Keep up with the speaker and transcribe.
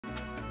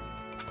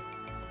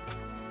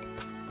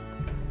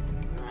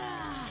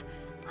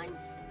I'm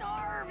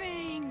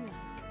starving!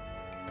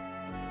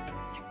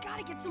 I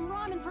gotta get some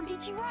ramen from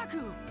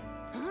Ichiraku!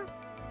 Huh?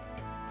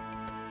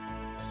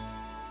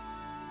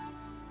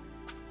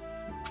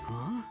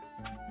 Huh?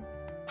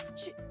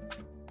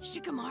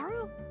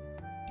 Shikamaru?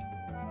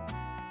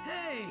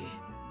 Hey!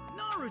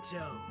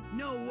 Naruto!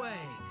 No way!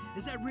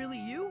 Is that really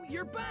you?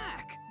 You're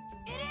back!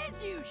 It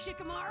is you,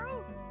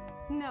 Shikamaru!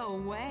 No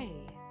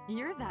way.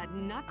 You're that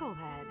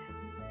knucklehead.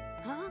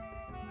 Huh?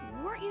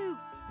 Weren't you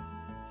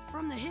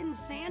from the Hidden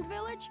Sand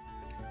Village?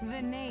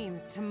 The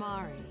name's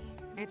Tamari.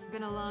 It's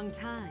been a long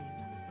time,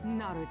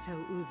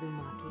 Naruto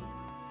Uzumaki.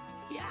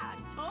 Yeah,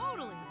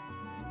 totally!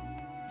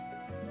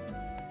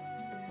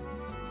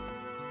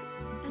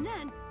 And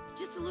then,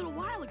 just a little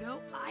while ago,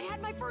 I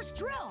had my first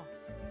drill!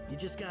 You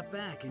just got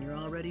back and you're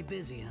already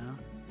busy,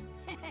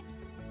 huh?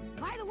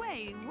 By the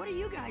way, what are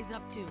you guys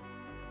up to?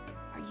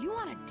 Are you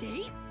on a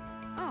date?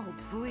 Oh,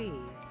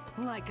 please.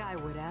 Like I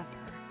would ever.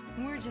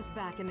 We're just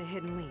back in the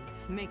Hidden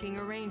Leaf, making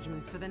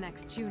arrangements for the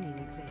next tuning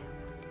exam.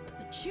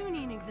 The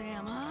tuning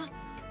exam, huh?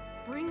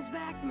 Brings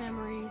back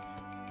memories.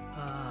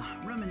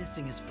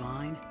 Reminiscing is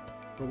fine.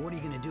 But what are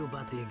you gonna do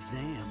about the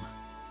exam?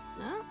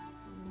 Huh?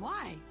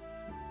 Why?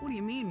 What do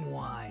you mean,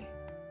 why?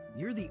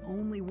 You're the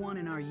only one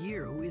in our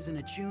year who isn't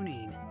a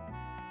Chunin.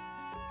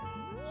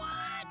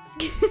 What?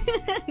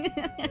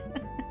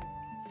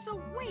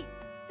 So wait,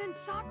 then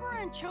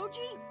Sakura and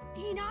Choji,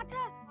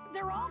 Hinata,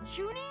 they're all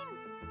tuning?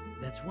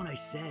 That's what I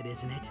said,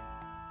 isn't it?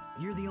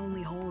 You're the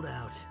only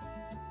holdout.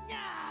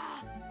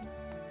 Ah,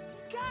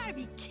 you've gotta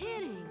be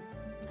kidding.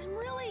 I'm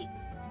really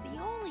the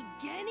only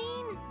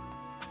Genin?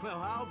 Well,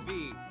 I'll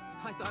be.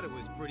 I thought it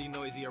was pretty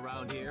noisy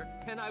around here,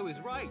 and I was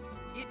right.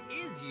 It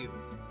is you.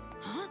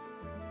 Huh?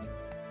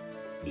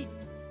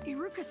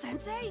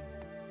 Iruka-sensei?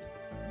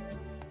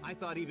 I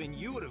thought even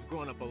you would have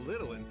grown up a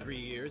little in 3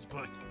 years,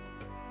 but...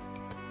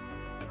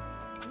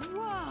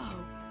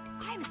 Whoa!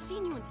 I haven't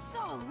seen you in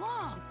so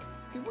long!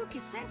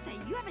 Iruka-sensei,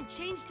 you haven't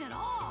changed at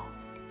all!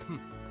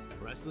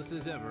 Restless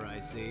as ever, I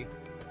see.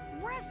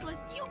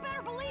 Restless? You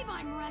better believe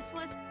I'm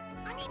restless!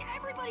 I mean,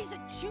 everybody's a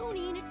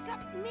Chunin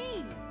except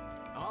me!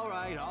 All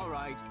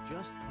right.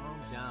 Just calm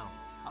down.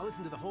 I'll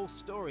listen to the whole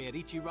story at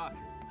Ichiraku.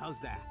 How's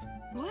that?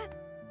 What?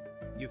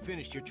 You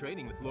finished your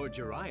training with Lord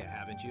Jiraiya,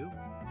 haven't you?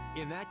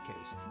 In that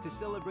case, to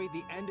celebrate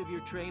the end of your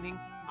training,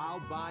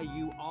 I'll buy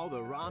you all the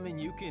ramen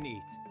you can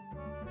eat.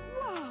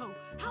 Whoa!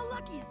 How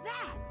lucky is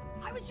that?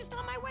 I was just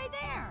on my way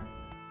there!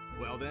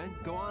 Well then,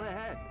 go on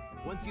ahead.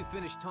 Once you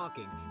finish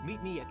talking,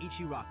 meet me at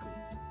Ichiraku.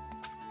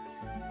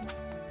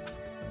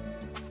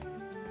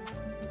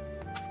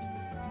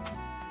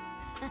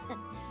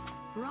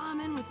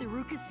 Ramen with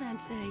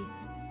Iruka-sensei.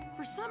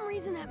 For some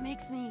reason that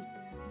makes me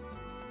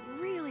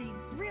really,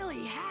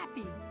 really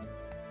happy.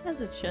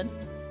 As it should.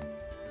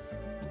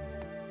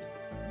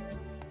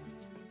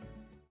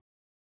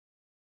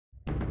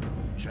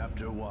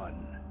 Chapter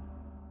 1.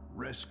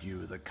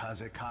 Rescue the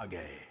Kazekage.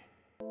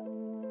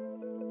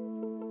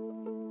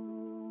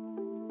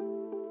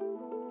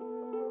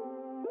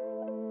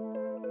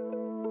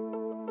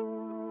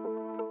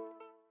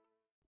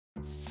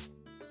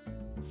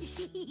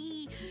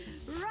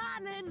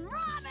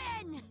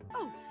 Ramen!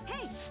 Oh,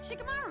 hey,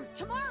 Shikamaru,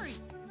 Tamari,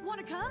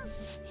 wanna come?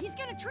 He's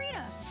gonna treat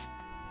us.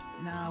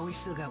 No, we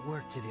still got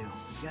work to do.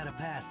 We gotta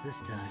pass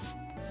this time.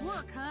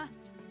 Work, huh?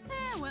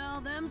 Well,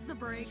 them's the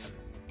breaks.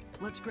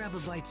 Let's grab a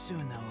bite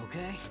soon, though,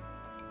 okay?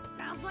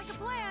 Sounds like a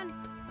plan.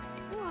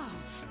 Whoa,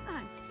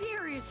 I'm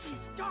seriously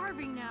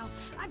starving now.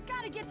 I've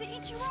gotta get to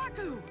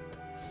Ichiraku.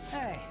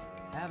 Hey,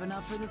 have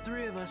enough for the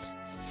three of us.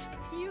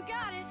 You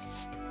got it.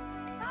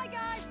 Bye,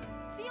 guys.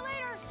 See you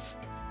later.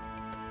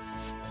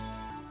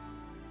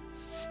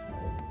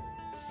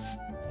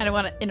 I don't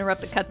want to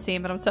interrupt the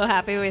cutscene, but I'm so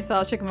happy we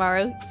saw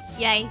Shikamaru.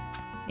 Yay.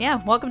 Yeah,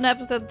 welcome to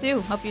episode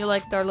 2. Hope you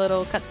liked our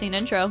little cutscene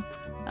intro.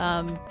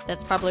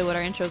 That's probably what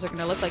our intros are going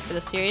to look like for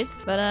this series.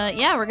 But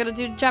yeah, we're going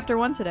to do chapter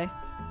 1 today.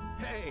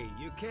 Hey,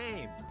 you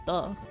came.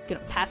 Duh.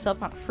 Gonna pass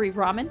up on free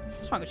ramen?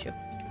 What's wrong with you?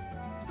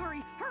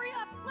 Hurry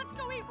up. Let's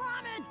go eat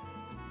ramen.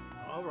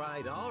 All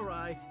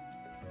right.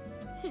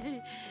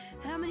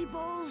 How many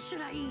bowls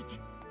should I eat?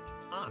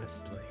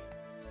 Honestly.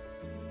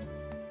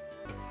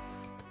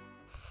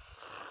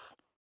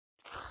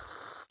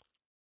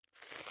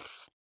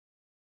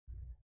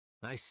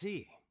 I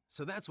see.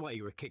 So that's why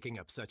you were kicking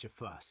up such a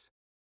fuss.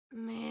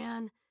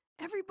 Man,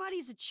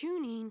 everybody's a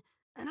Chunin,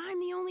 and I'm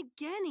the only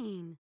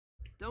Genin.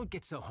 Don't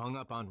get so hung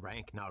up on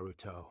rank,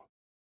 Naruto.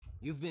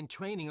 You've been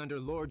training under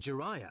Lord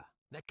Jiraiya.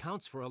 That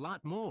counts for a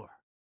lot more.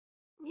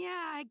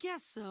 Yeah, I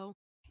guess so.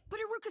 But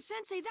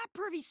Iruka-sensei, that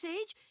pervy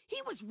sage,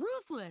 he was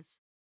ruthless.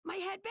 My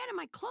headband and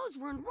my clothes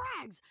were in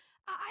rags.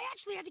 I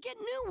actually had to get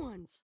new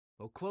ones.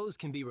 Well, clothes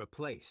can be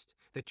replaced.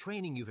 The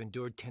training you've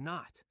endured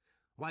cannot.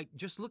 Why,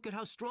 just look at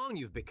how strong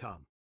you've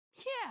become.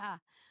 Yeah,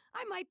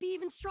 I might be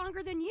even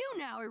stronger than you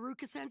now,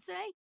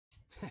 Iruka-sensei.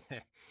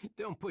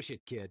 Don't push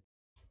it, kid.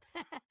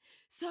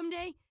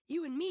 Someday,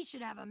 you and me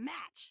should have a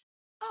match.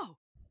 Oh,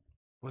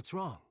 What's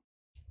wrong?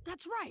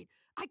 that's right.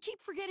 I keep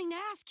forgetting to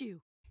ask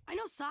you. I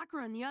know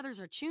Sakura and the others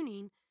are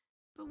Chunin,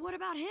 but what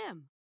about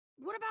him?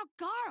 What about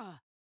Gaara?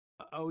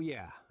 Oh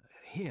yeah,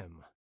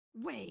 him.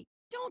 Wait,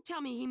 don't tell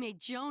me he made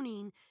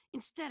Jonin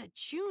instead of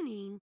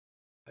Chunin.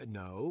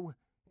 No,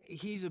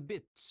 he's a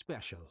bit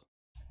special.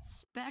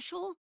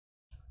 Special?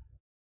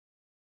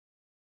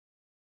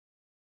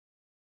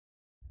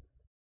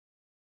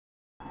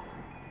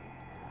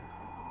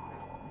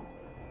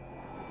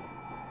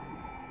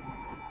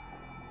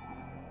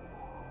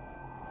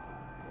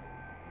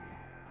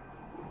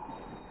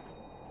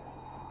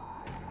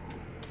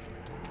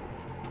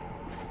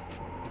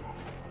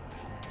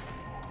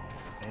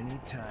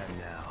 Anytime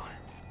now.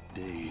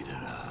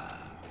 Gaara,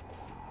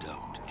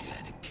 don't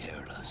get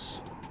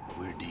careless.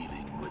 We're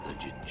dealing with a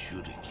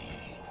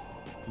Jinchuriki.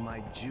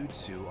 My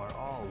jutsu are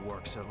all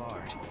works of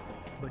art.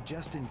 But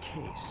just in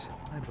case,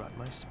 I brought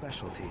my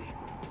specialty.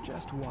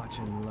 Just watch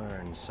and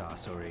learn,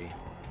 Sasori.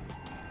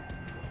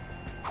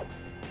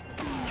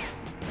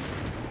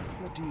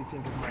 What do you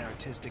think of my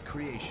artistic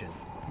creation?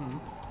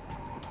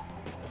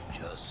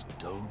 Just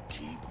don't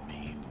keep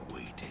me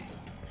waiting.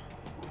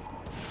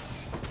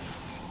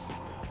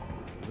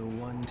 The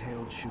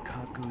one-tailed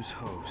Shukaku's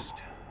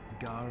host,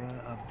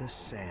 Gaara of the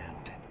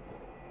Sand.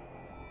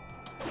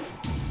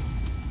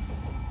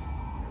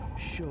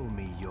 Show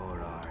me your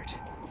art.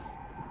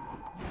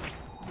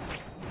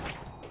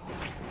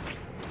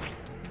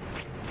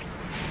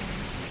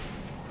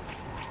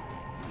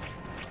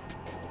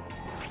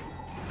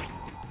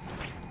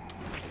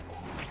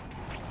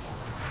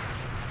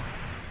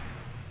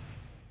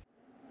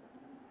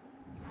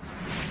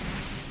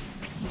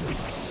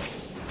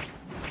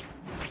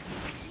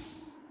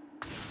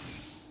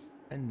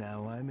 And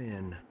now I'm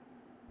in.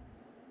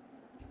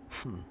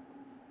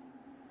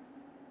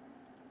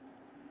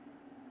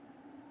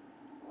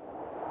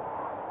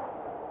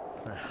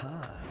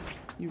 Aha!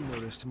 You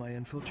noticed my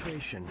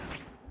infiltration.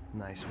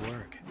 Nice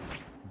work.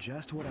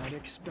 Just what I'd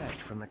expect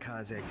from the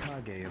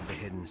Kazekage of the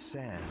Hidden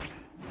Sand.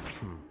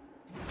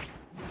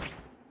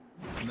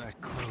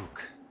 That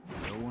cloak.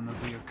 You're one of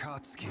the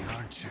Akatsuki,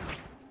 aren't you?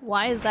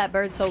 Why is that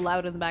bird so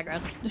loud in the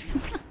background?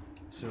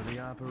 So the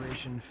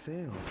operation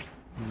failed,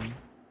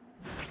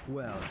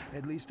 Well,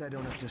 at least I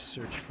don't have to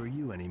search for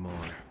you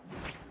anymore.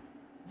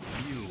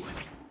 You.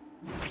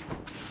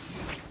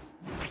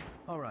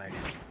 Alright,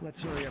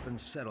 let's hurry up and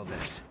settle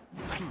this.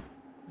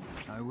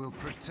 I will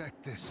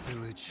protect this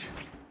village.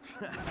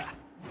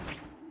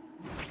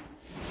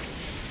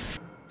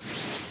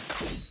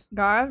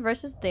 Gaara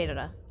versus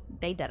Deidara.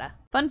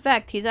 Fun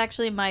fact, he's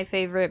actually my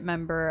favorite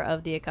member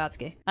of the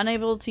Akatsuki.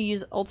 Unable to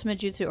use ultimate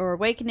jutsu or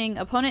awakening,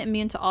 opponent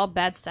immune to all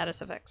bad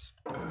status effects.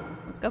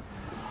 Let's go.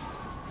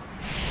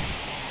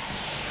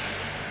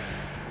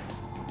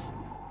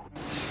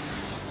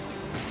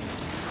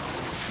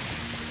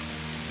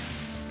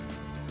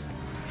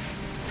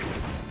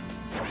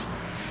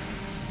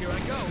 Here I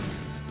go.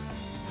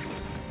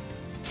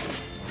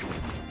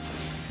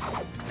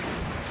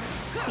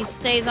 He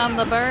stays on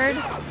the bird.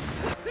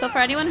 So for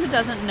anyone who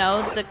doesn't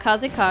know, the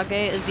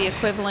Kazekage is the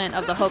equivalent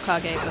of the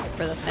Hokage but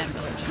for the Sand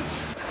Village.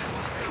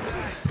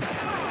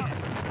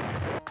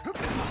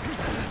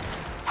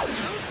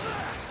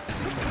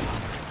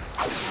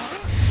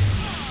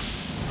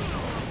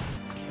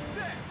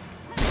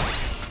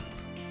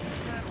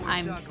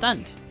 I'm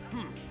stunned.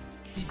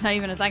 He's not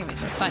even attacking me,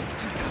 so it's fine.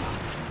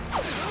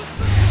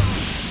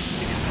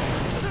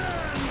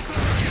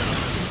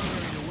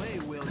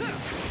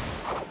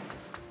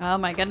 Oh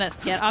my goodness,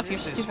 get off your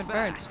stupid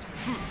bird.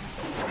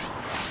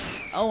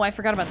 Oh, I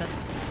forgot about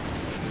this.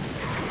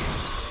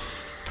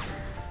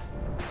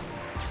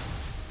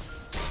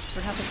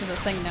 Forgot this is a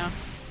thing now.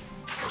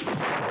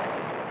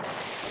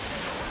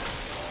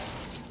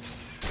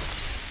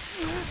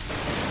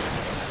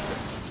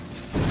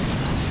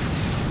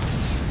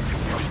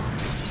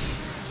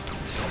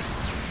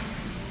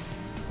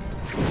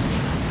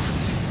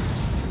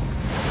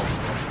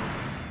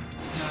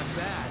 Not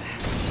bad.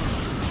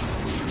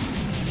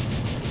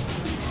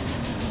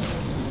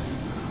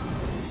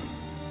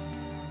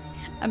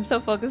 I'm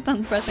so focused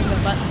on pressing the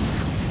buttons.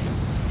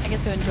 I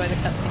get to enjoy the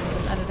cutscenes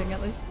and editing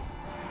at least.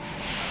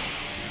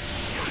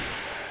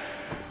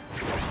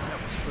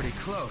 That was pretty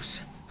close.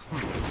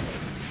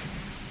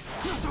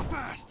 Not so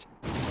fast!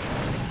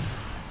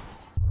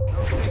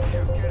 Don't think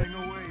you're getting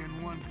away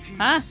in one piece.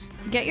 Huh?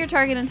 Get your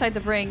target inside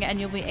the ring and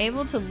you'll be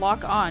able to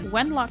lock on.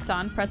 When locked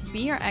on, press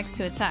B or X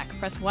to attack.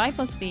 Press Y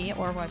plus B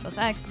or Y plus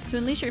X to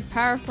unleash your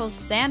powerful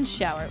sand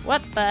shower.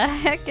 What the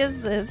heck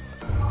is this?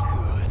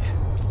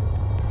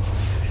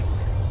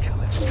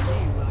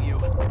 Will you?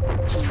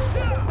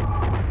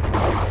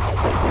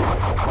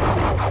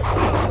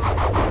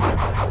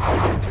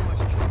 Too much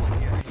trouble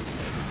here.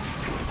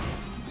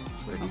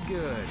 Pretty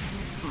good.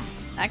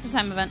 Active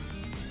time event.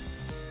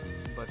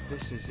 But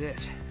this is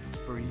it.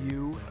 For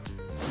you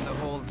and the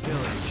whole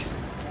village.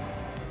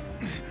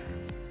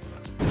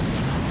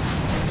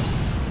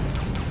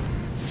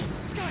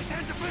 Sky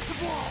Sand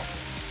defensive wall!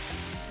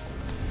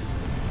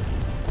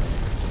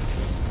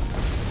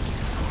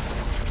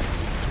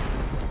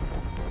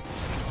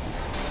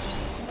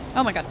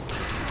 Oh my god.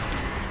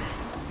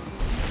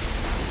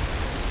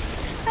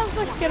 How's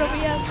the get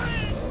OBS?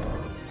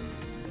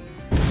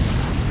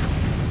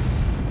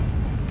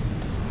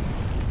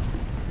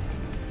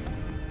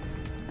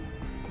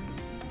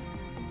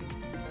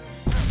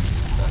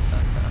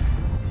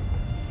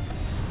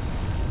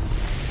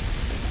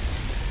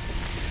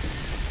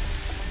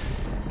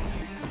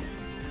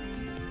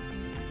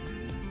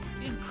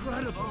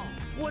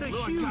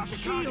 huge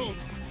shield.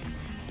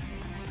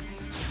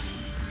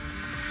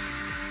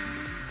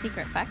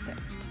 Secret factor.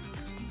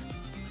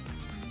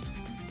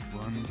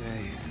 One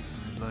day,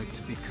 I'd like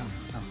to become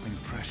something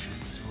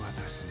precious to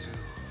others too.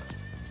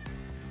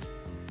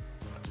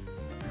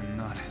 And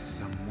not as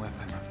some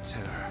weapon of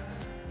terror,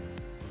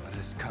 but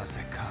as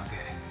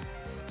Kazekage.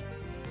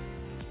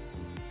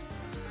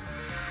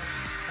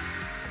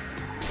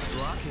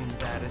 Blocking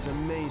that is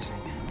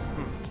amazing.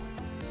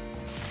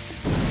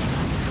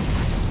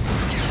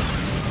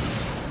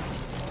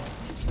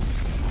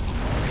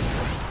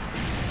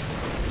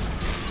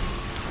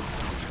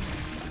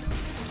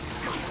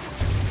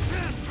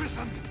 Sand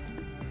prison!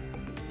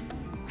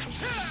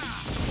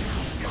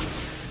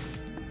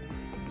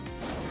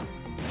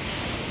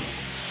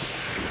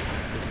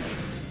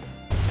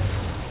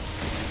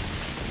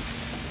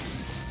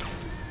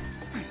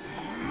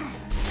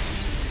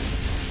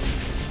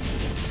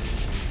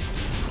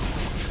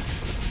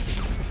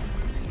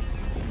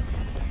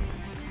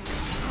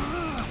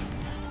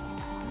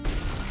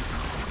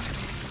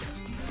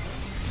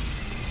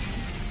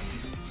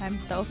 I'm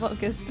so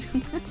focused.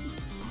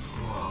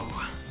 Whoa.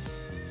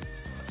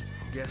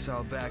 Guess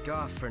I'll back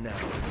off for now.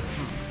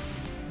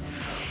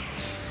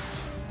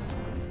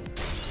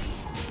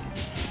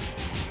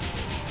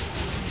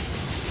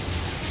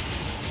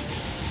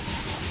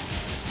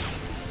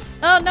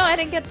 Oh no, I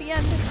didn't get the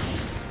end.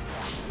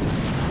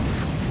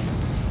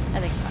 I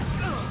think it's fine.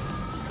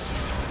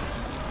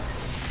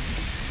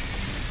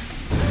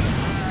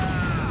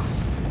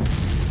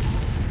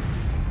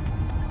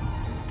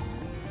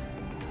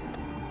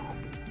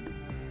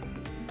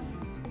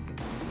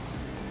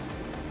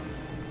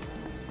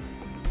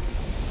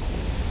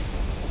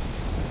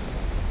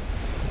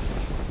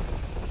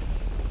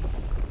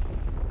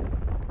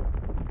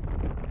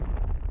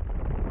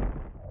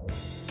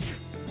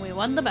 We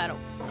won the battle.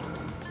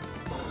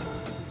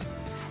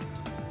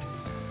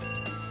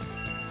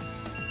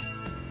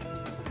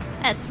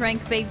 S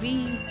rank,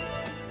 baby!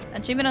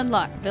 Achievement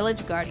unlocked,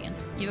 Village Guardian.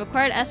 You've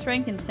acquired S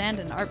rank in Sand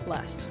and Art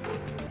Blast.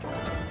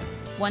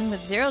 One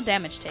with 0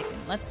 damage taken.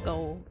 Let's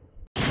go.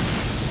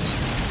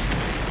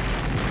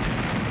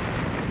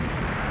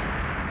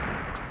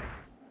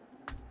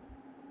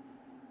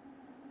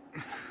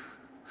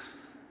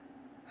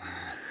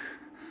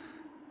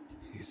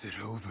 Is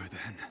it over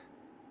then?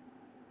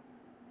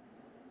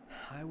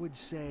 I would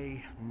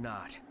say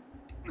not.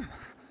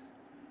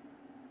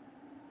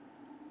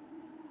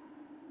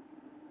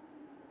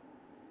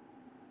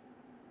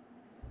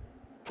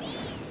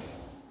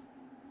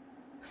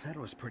 That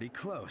was pretty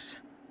close.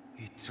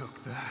 He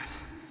took that,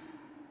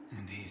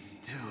 and he's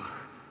still...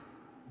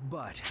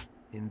 But,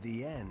 in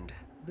the end,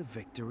 the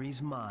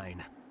victory's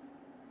mine.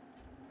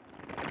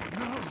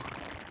 No!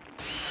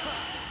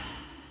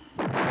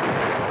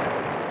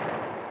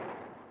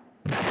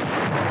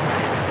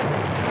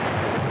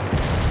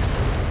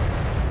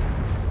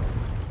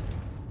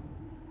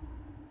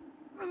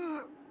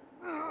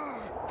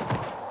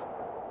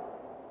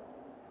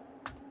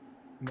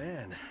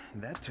 Man,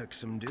 that took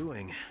some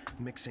doing,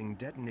 mixing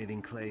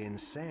detonating clay and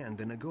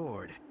sand in a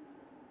gourd.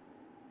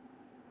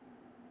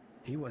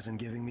 He wasn't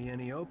giving me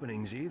any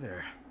openings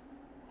either.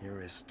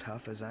 You're as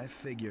tough as I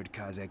figured,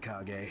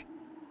 Kazekage.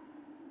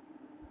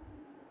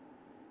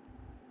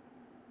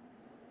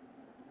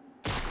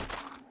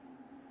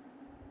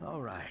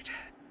 All right,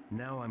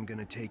 now I'm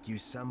gonna take you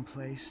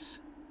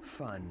someplace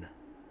fun.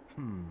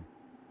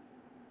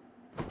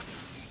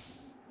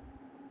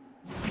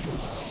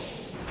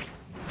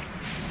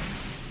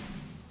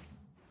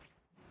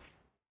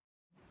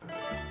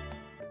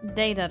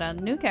 Data,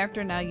 new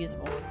character now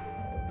usable.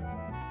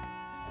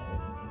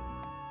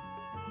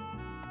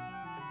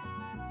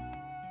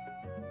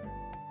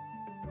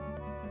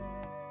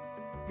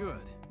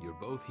 Good, you're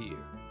both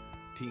here.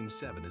 Team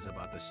 7 is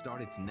about to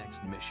start its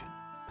next mission.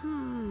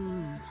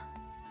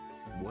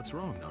 What's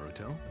wrong,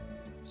 Naruto?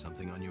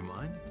 Something on your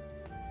mind?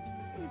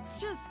 It's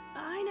just,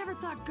 I never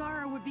thought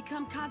Gaara would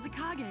become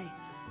Kazekage.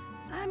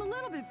 I'm a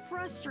little bit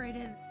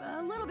frustrated,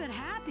 a little bit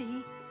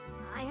happy.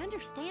 I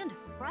understand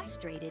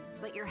frustrated,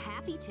 but you're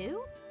happy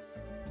too?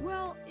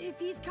 Well, if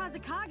he's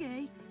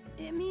Kazekage,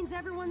 it means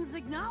everyone's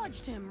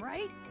acknowledged him,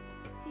 right?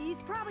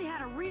 He's probably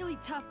had a really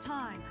tough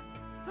time.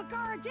 But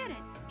Gaara did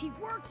it. He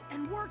worked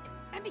and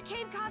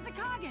became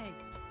Kazekage.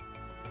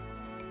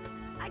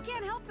 I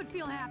can't help but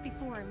feel happy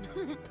for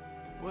him.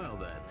 Well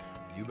then,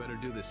 you better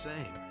do the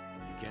same.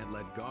 You can't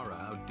let Gaara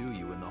outdo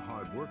you in the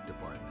hard work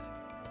department.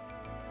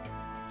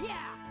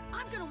 Yeah,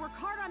 I'm gonna work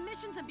hard on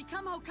missions and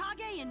become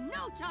Hokage in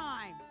no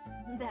time!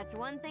 That's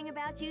one thing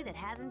about you that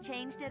hasn't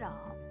changed at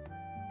all.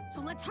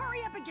 So let's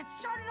hurry up and get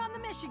started on the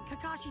mission,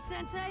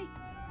 Kakashi-sensei!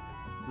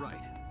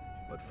 Right.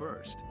 But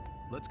first,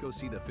 let's go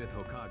see the 5th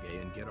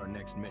Hokage and get our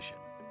next mission.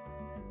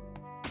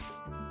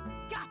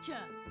 Gotcha!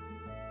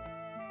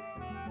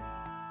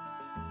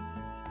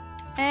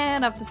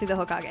 And off to see the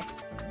Hokage.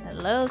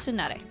 Hello,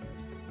 Tsunade.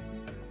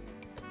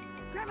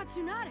 Grandma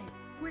Tsunade,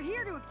 we're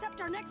here to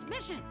accept our next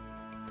mission!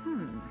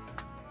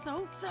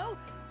 So,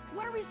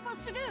 what are we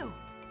supposed to do?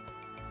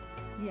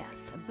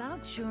 Yes,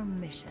 about your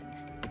mission.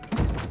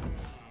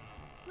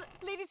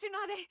 Lady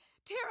Tsunade,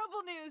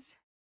 terrible news!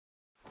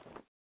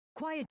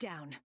 Quiet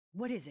down.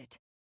 What is it?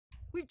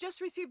 We've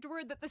just received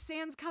word that the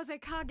Sans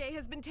Kazekage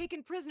has been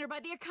taken prisoner by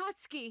the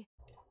Akatsuki.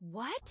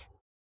 What?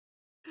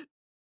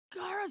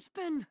 Gaara's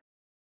been...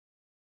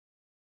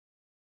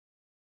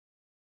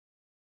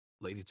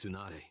 Lady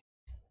Tsunade.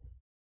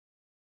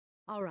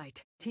 All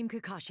right, Team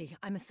Kakashi,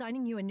 I'm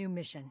assigning you a new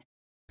mission.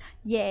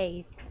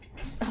 Yay.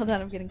 Hold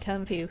on, I'm getting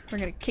comfy. We're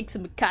gonna kick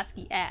some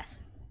Akatsuki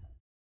ass.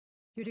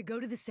 You're to go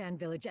to the Sand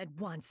Village at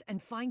once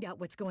and find out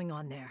what's going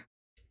on there.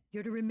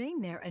 You're to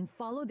remain there and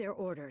follow their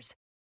orders.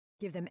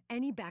 Give them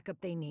any backup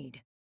they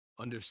need.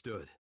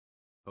 Understood.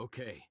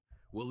 Okay,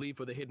 we'll leave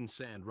for the Hidden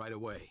Sand right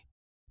away.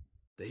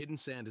 The Hidden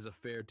Sand is a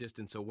fair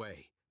distance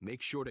away.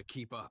 Make sure to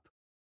keep up.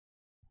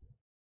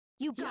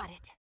 You got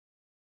it.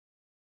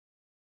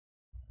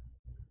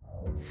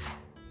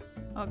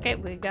 Okay,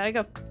 we gotta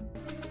go.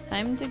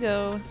 Time to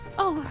go.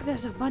 Oh,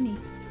 there's a bunny.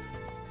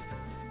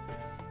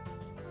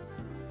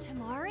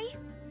 Tamari?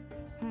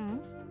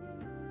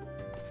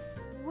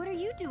 What are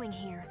you doing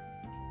here?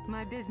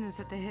 My business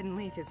at the Hidden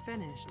Leaf is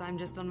finished. I'm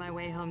just on my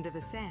way home to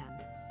the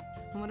sand.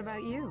 What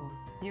about you?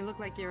 You look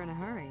like you're in a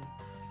hurry.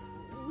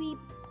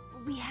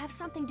 We have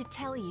something to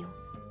tell you.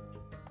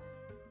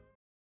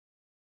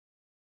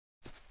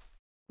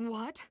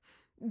 What?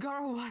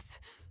 Gaara was...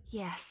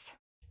 Yes.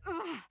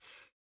 Ugh.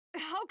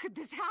 How could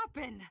this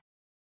happen?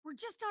 We're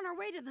just on our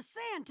way to the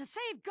sand to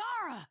save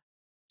Gaara!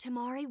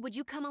 Tamari, would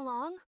you come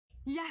along?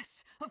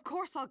 Yes, of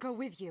course I'll go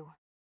with you.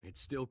 It's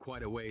still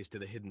quite a ways to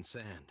the Hidden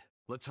Sand.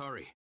 Let's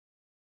hurry.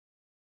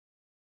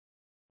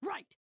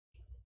 Right!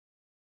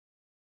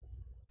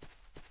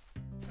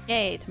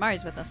 Yay,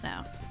 Tamari's with us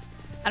now.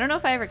 I don't know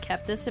if I ever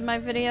kept this in my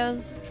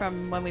videos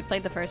from when we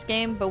played the first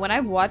game, but when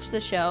I watched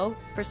the show,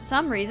 for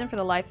some reason, for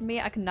the life of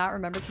me, I could not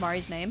remember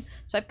Tamari's name,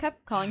 so I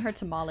kept calling her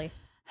Tamale.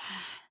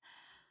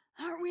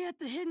 Aren't we at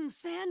the Hidden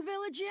Sand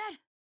Village yet?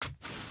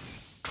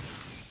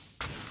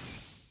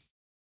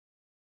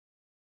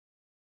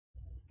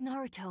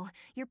 Naruto,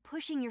 you're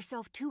pushing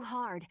yourself too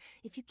hard.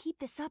 If you keep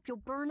this up, you'll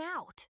burn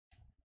out.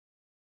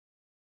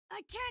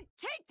 I can't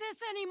take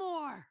this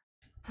anymore!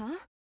 Huh?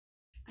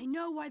 I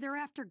know why they're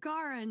after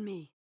Gaara and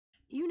me.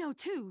 You know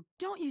too,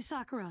 don't you,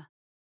 Sakura?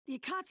 The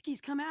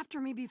Akatsuki's come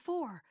after me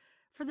before,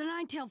 for the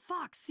nine-tailed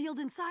fox sealed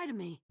inside of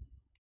me.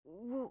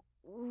 Well,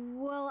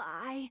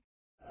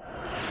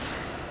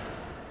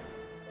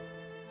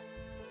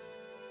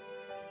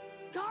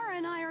 Gaara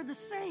and I are the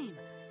same.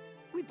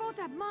 We both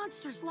have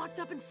monsters locked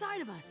up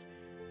inside of us.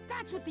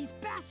 That's what these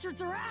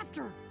bastards are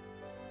after.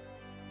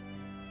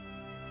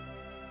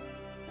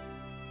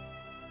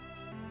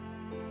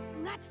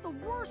 And that's the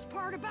worst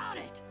part about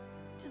it.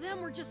 To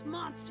them, we're just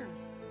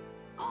monsters.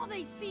 All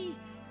they see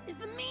is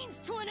the means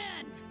to an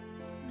end.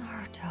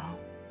 Naruto.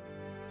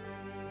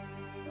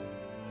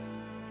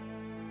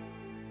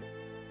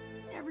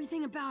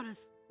 Everything about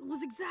us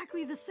was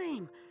exactly the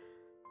same.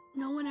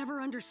 No one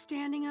ever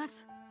understanding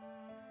us.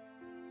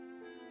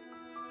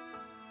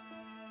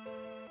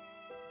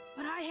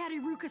 But I had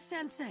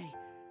Iruka-sensei,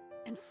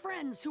 and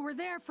friends who were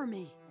there for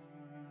me.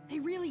 They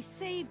really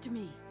saved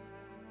me.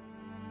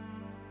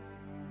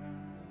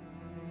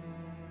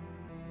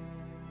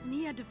 And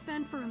he had to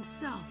fend for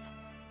himself.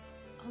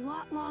 A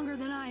lot longer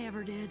than I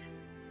ever did.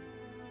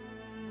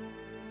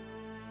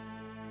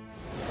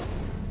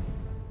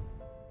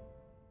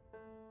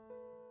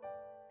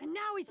 And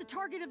now he's a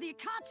target of the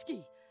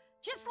Akatsuki,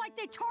 just like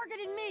they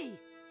targeted me.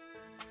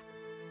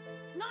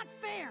 It's not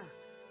fair.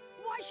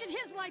 Why should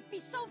his life be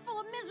so full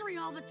of misery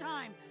all the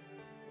time?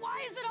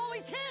 Why is it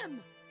always him?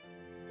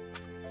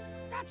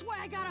 That's why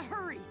I gotta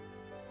hurry.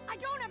 I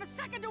don't have a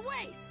second to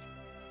waste.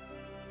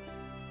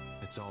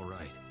 It's all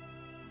right.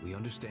 We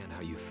understand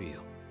how you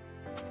feel.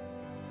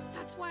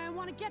 That's why I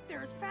want to get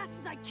there as fast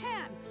as I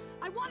can.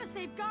 I want to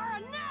save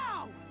Gaara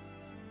now!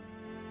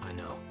 I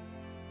know.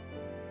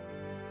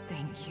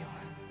 Thank you,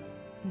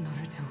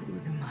 Naruto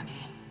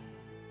Uzumaki.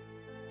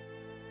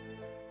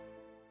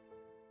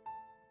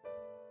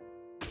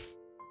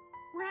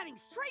 We're heading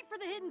straight for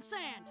the Hidden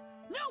Sand.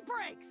 No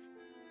breaks!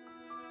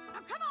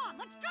 Now come on,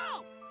 let's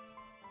go!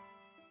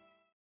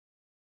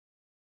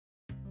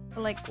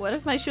 Like, what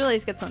if my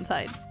shoelace gets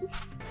untied?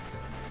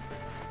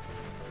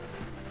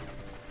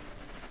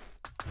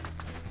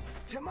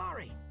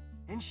 Tamari!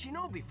 And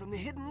Shinobi from the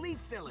Hidden Leaf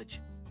Village.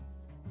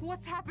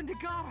 What's happened to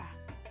Gaara?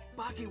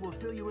 Baki will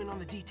fill you in on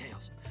the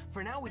details.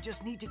 For now, we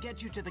just need to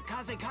get you to the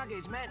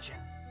Kazekage's mansion.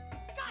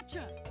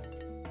 Gotcha!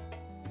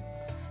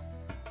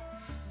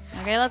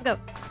 Okay, let's go.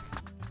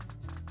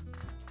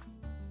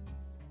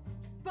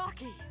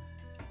 Baki!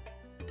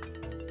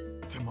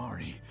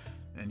 Tamari,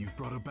 and you've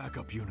brought a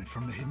backup unit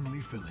from the Hidden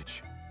Leaf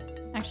Village.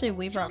 Actually,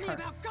 we brought Tell me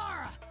her. about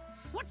Gaara!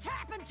 What's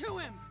happened to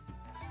him?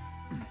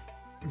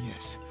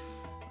 Yes.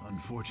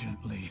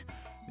 Unfortunately,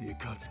 the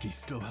Akatsuki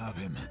still have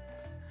him.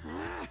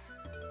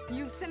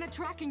 You've sent a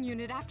tracking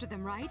unit after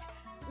them, right?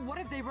 What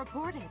have they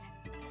reported?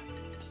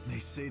 They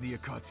say the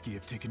Akatsuki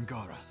have taken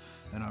Gaara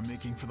and are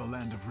making for the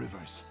land of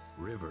rivers.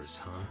 Rivers,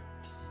 huh?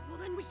 Well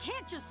then we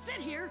can't just sit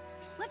here.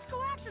 Let's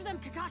go after them,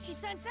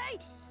 Kakashi-sensei!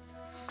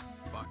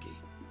 Baki.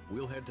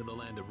 We'll head to the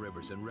Land of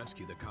Rivers and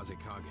rescue the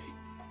Kazekage.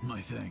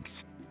 My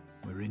thanks.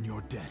 We're in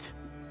your debt.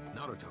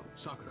 Naruto,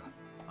 Sakura,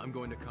 I'm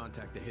going to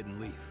contact the Hidden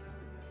Leaf.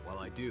 While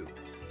I do,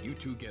 you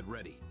two get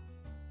ready.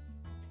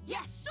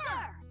 Yes,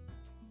 sir!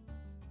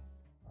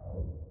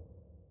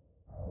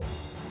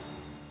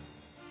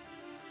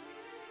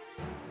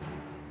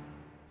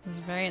 This is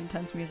very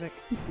intense music.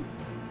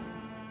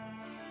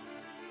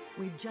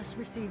 We've just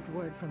received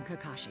word from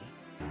Kakashi.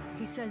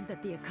 He says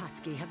that the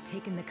Akatsuki have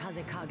taken the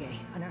Kazekage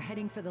and are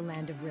heading for the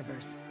Land of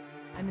Rivers.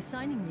 I'm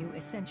assigning you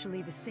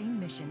essentially the same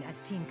mission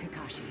as Team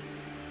Kakashi.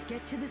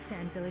 Get to the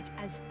Sand Village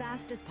as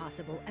fast as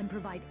possible and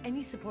provide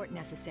any support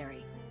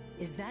necessary.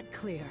 Is that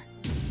clear?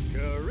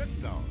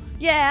 Crystal.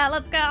 Yeah,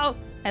 let's go!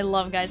 I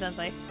love Guy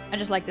Sensei. I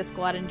just like this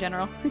squad in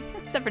general.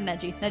 Except for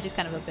Neji. Neji's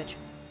kind of a bitch.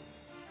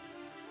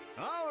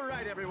 All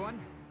right, everyone.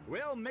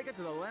 We'll make it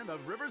to the Land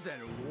of Rivers in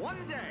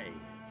one day.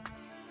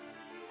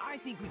 I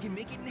think we can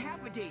make it in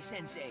half a day,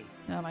 Sensei.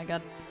 Oh my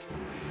god.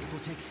 It will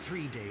take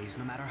 3 days,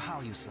 no matter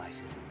how you slice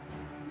it.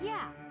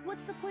 Yeah,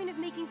 what's the point of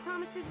making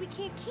promises we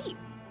can't keep?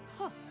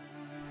 Huh.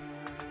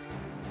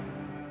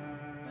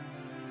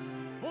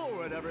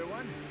 Forward,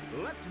 everyone.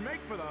 Let's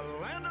make for the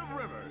Land of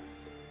Rivers.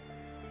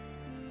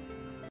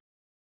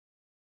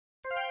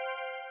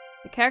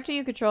 The character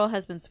you control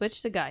has been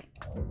switched to Guy.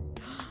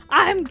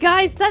 I'm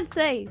Guy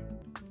Sensei!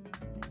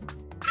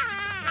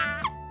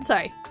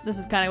 Sorry, this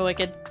is kind of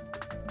wicked.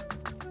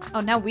 Oh,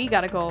 now we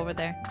gotta go over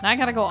there. Now I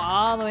gotta go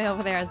all the way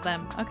over there as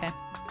them. Okay.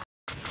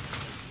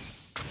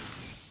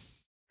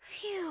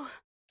 Phew.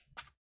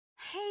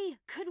 Hey,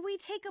 could we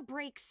take a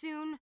break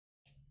soon?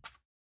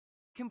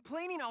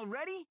 Complaining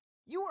already?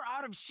 You are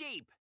out of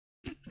shape.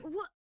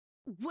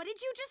 What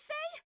did you just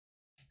say?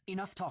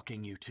 Enough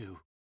talking, you two.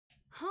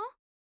 Huh?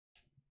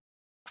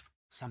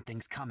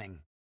 Something's coming.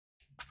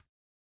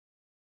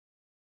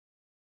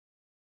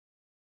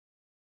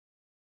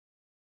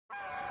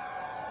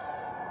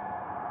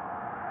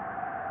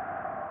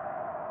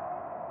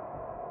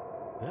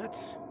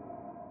 That's...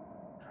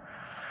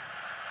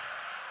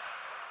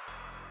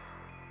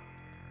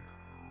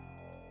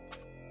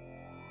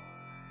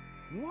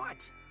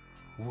 What?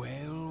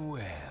 Well,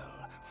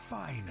 well,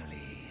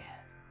 finally.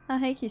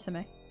 Hey,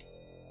 Kisame.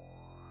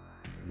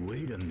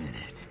 Wait a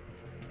minute.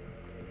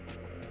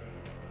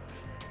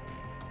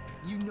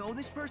 You know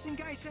this person,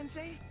 Guy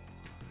Sensei?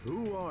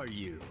 Who are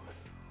you?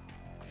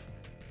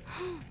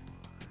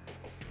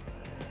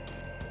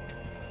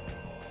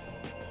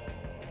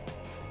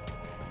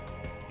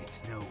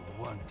 It's no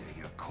wonder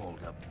you're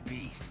called a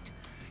beast.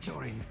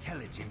 Your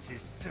intelligence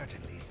is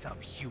certainly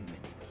subhuman.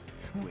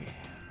 Well,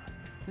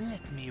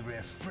 let me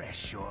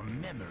refresh your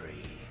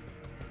memory.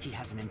 He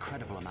has an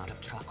incredible amount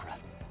of chakra.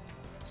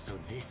 So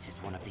this is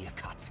one of the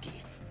Akatsuki.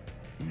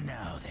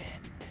 Now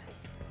then.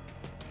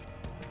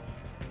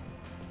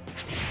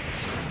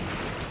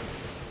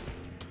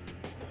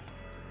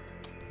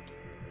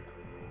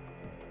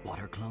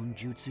 Water clone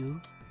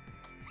jutsu?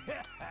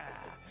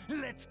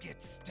 Let's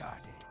get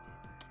started.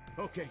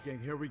 Okay, gang,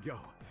 here we go.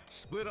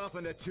 Split off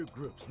into 2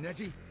 groups.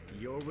 Neji,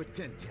 you're with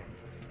Tintin.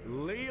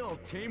 Lee'll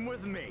team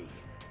with me.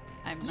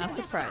 I'm not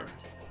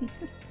surprised.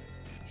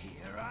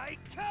 Here I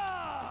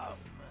come!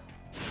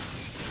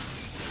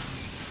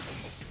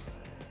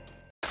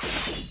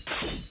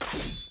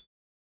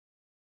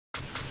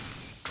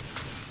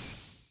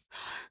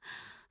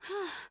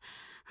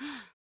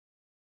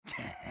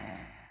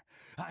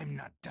 I'm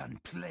not done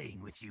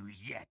playing with you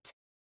yet.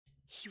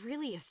 He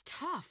really is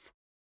tough.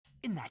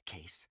 In that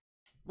case,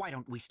 why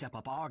don't we step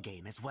up our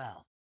game as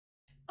well?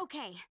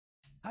 Okay.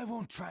 I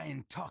won't try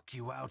and talk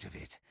you out of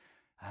it.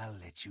 I'll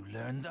let you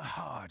learn the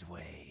hard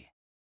way.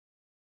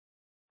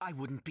 I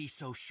wouldn't be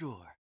so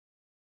sure.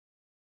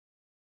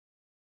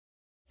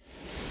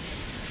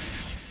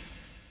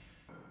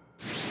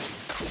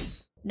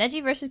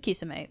 Neji versus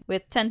Kisame,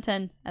 with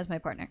Tenten as my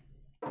partner.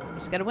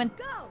 Just gotta win.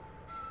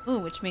 Ooh,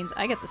 which means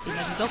I get to see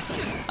Neji's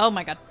ultimate. Oh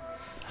my god.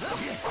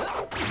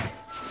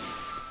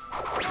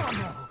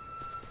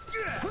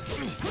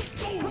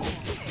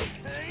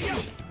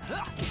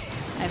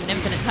 I have an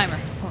infinite timer.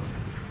 Oh.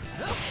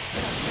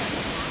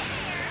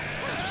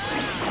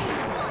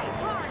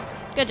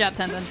 Good job,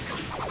 Tenten.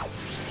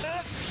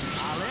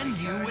 I'll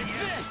end you with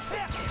this.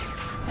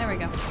 There we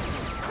go.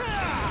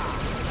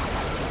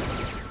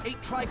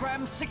 8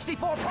 trigrams,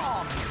 64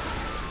 palms.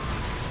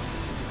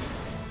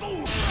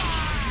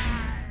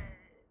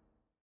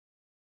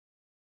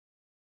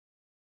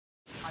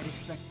 I'd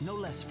expect no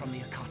less from the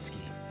Akatsuki.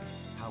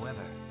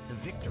 However, the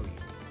victory...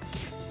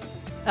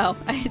 Oh,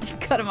 I had to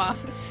cut him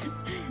off.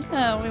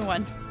 Oh, we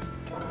won.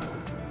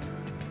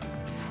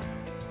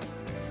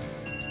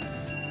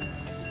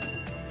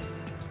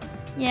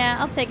 Yeah,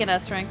 I'll take an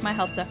S rank. My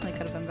health definitely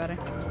could have been better.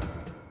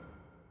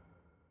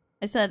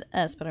 I said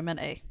S, but I meant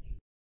A.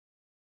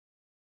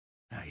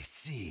 I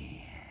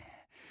see.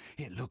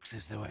 It looks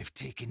as though I've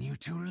taken you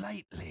too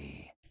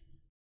lightly.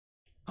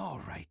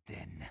 All right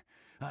then.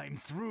 I'm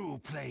through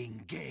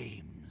playing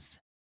games.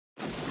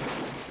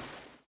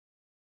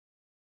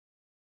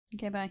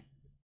 Okay, bye.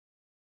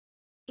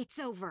 It's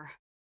over.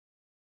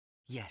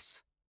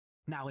 Yes.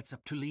 Now it's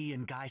up to Lee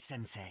and Guy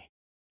Sensei.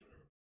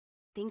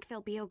 Think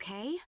they'll be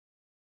okay?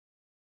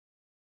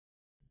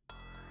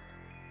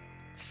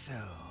 So,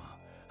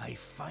 I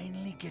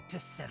finally get to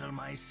settle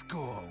my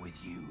score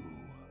with you.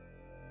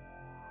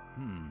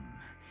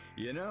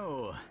 You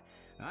know,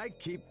 I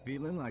keep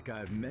feeling like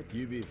I've met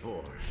you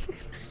before.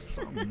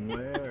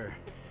 Somewhere.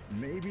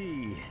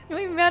 Maybe.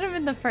 We met him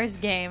in the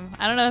first game.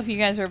 I don't know if you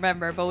guys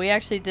remember, but we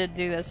actually did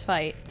do this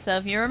fight. So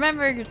if you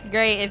remember,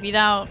 great. If you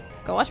don't,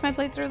 go watch my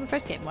playthrough of the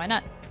first game. Why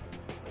not?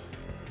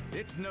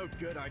 It's no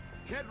good. I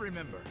can't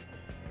remember.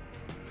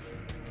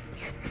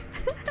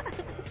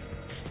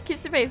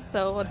 Kisame is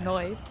so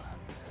annoyed.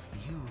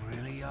 You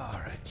really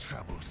are a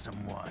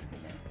troublesome one.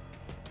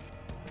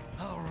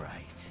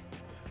 Alright,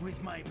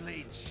 with my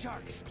blade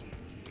shark skin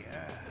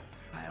here,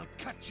 I'll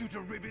cut you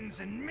to ribbons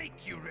and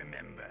make you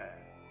remember.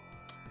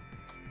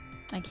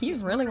 Like, he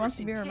really wants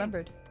to be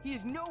remembered. He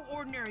is no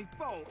ordinary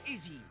foe,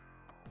 is he?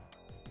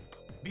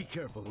 Be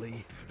careful,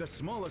 Lee. The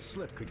smallest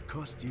slip could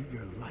cost you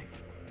your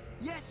life.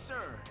 Yes,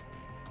 sir.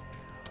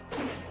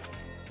 Alright,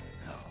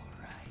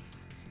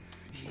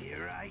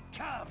 here I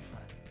come.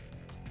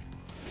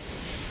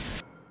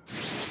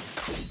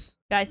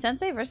 Guy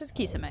Sensei versus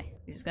Kisame.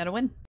 You just gotta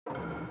win.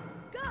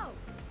 Go!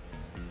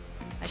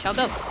 I shall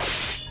go.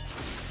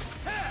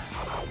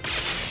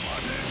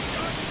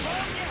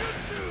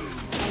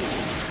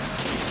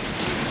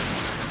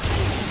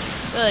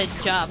 Good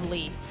job,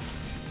 Lee.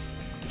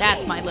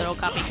 That's my little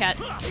copycat.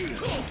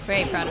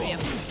 Very proud of you.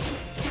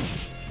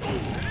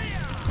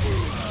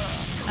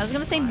 I was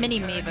gonna say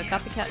mini-me, but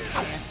copycat is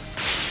funnier.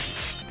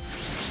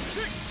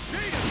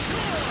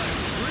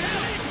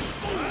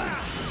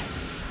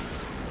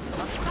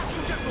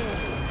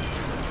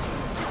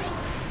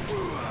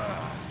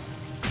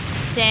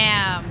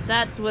 Damn,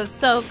 that was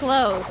so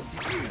close.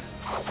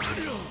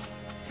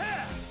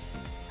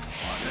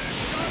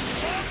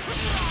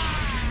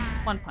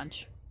 One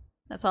punch.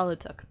 That's all it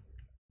took.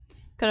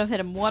 Could have hit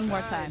him one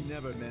more time. I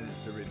never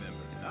managed to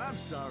remember. I'm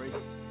sorry.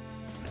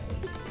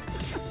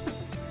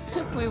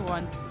 We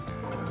won.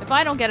 If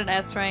I don't get an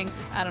S rank,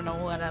 I don't know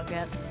what I'll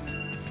get.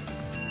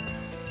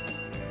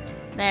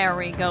 There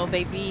we go,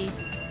 baby.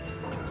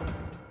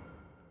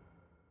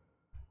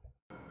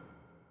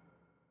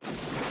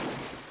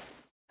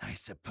 I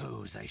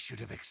suppose I should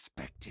have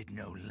expected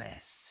no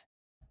less.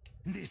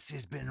 This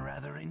has been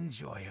rather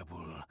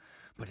enjoyable,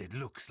 but it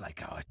looks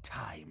like our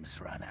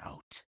time's run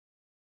out.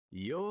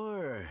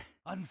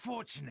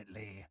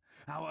 Unfortunately,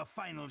 our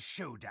final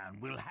showdown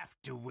will have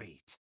to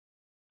wait.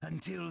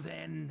 Until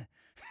then,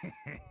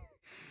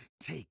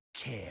 take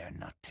care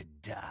not to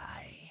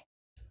die.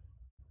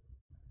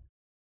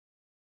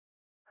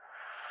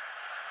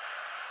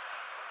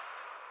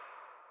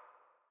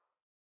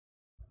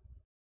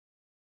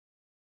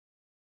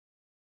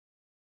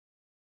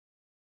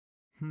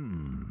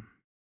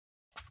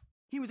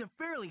 He was a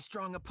fairly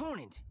strong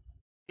opponent.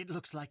 It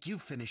looks like you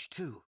finished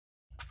too.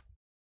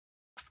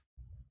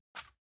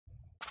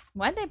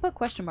 Why'd they put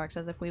question marks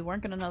as if we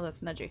weren't gonna know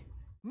that's Neji?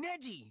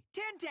 Neji!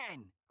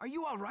 Tenten! Are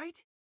you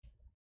alright?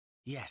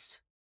 Yes,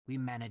 we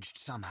managed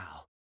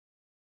somehow.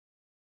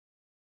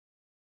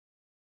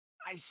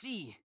 I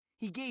see.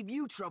 He gave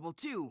you trouble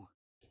too.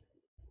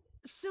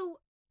 So,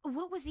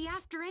 what was he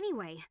after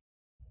anyway?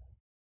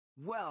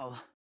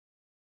 Well...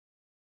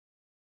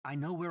 I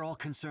know we're all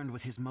concerned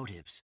with his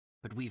motives,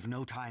 but we've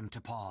no time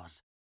to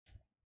pause.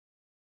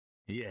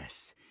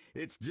 Yes,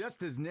 it's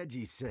just as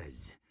Neji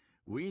says.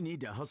 We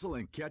need to hustle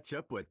and catch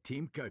up with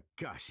Team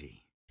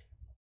Kakashi.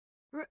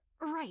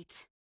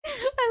 Right.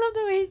 I love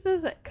the way he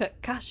says it.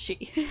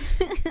 Kakashi.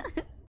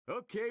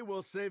 Okay,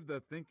 we'll save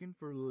the thinking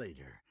for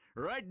later.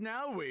 Right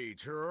now, we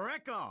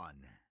trek on.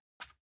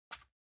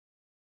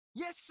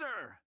 Yes,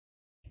 sir!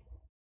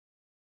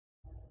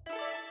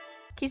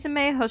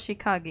 Kisame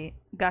Hoshikage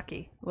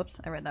Gaki. Whoops,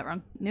 I read that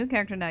wrong. New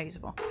character now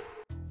usable.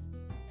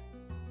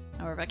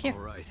 Now we're back here.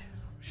 Alright,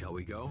 shall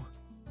we go?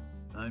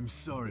 I'm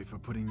sorry for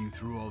putting you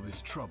through all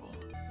this trouble.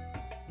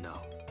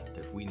 No.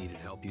 If we needed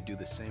help, you'd do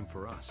the same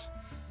for us.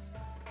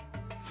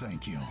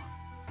 Thank you.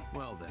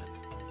 Well then,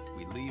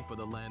 we leave for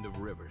the land of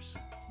rivers.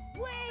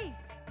 Wait!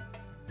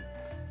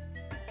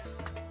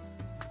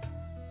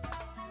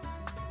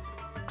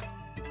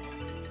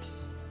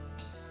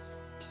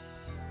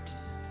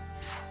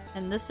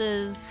 And this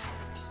is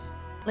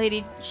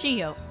Lady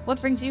Shiyo.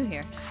 What brings you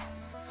here?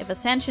 If a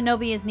sand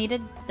shinobi is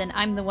needed, then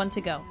I'm the one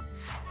to go.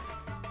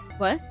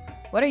 What?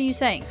 What are you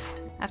saying?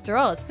 After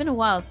all, it's been a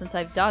while since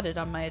I've dotted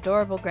on my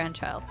adorable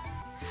grandchild.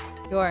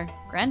 Your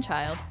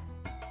grandchild?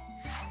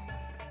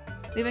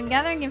 We've been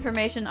gathering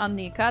information on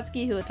the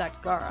Akatsuki who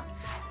attacked Gaara.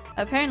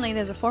 Apparently,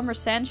 there's a former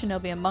sand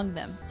shinobi among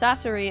them,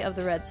 Sasori of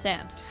the Red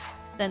Sand.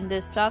 Then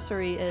this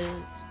Sasori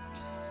is...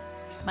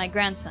 my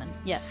grandson.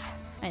 Yes,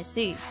 I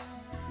see.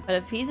 But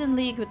if he's in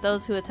league with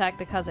those who attacked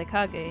the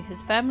Kazekage,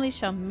 his family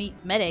shall meet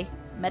Mede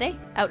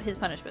out his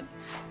punishment.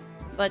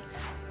 But...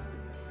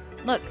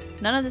 look,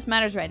 none of this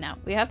matters right now.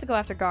 We have to go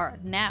after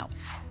Gaara, now.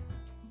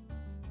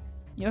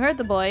 You heard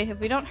the boy. If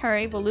we don't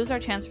hurry, we'll lose our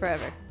chance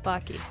forever.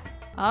 Baki.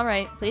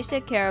 Alright, please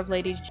take care of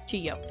Lady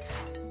Chiyo.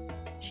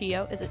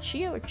 Chiyo? Is it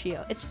Chiyo or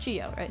Chiyo? It's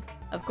Chiyo, right?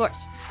 Of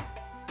course.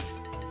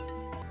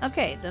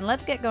 Okay, then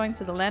let's get going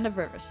to the Land of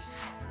Rivers.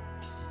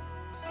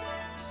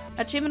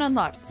 Achievement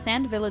unlocked.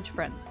 Sand Village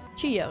Friends.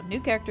 Chiyo, new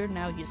character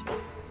now usable.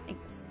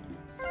 Thanks.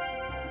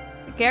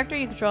 The character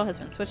you control has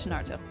been switched to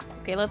Naruto.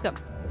 Okay, let's go.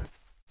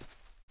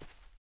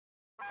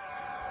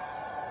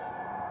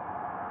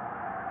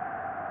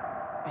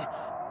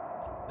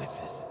 This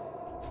is...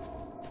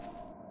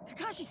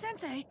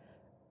 Kakashi-sensei,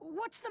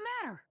 what's the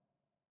matter?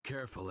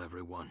 Careful,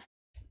 everyone.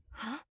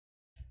 Huh?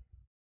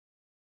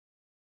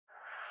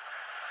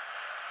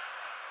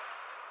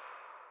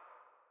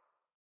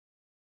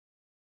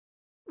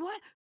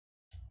 What?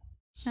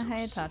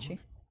 Hi, Itachi.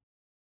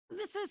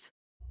 This is...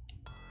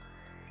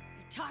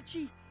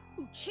 Itachi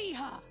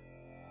Uchiha.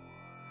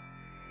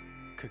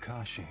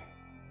 Kakashi,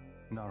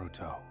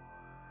 Naruto,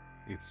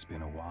 it's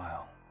been a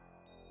while.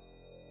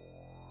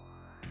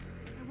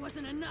 It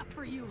wasn't enough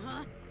for you,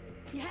 huh?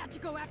 You had to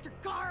go after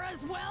Gaara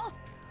as well?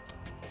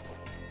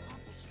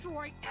 I'll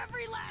destroy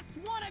every last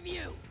one of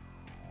you!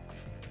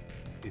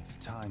 It's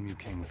time you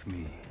came with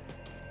me,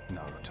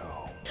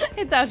 Naruto.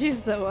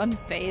 Itachi's so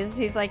unfazed.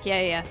 He's like,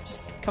 yeah,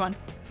 just come on.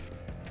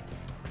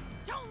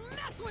 Don't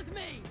mess with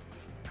me!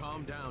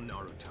 Calm down,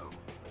 Naruto.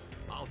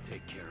 I'll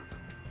take care of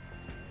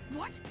him.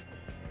 What?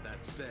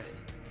 That said,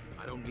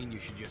 I don't mean you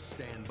should just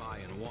stand by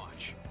and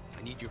watch.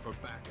 I need you for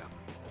backup.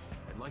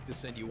 I'd like to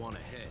send you on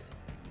ahead,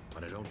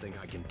 but I don't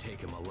think I can take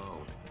him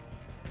alone.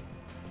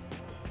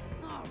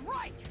 All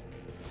right!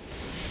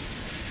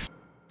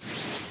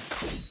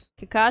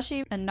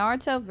 Kakashi and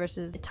Naruto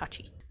versus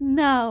Itachi.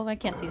 No, I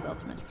can't see his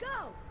ultimate. Go!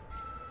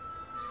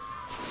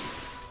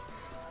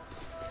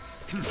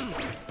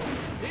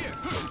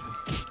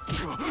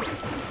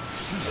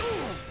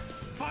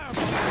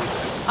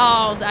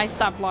 Oh, I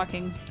stopped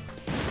blocking.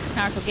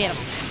 Naruto, get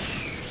him.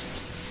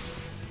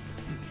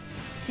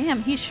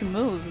 Damn, he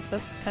schmoves.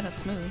 That's kind of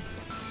smooth.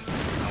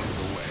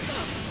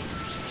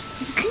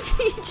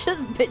 He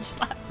just bitch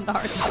slaps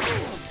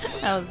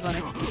Naruto. That was funny.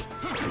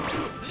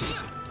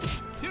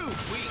 Too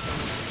weak.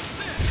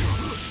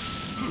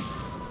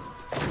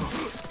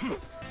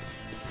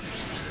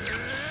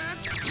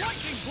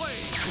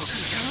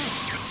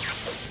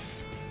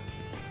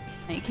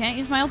 Now, you can't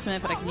use my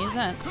ultimate, but I can use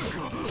that.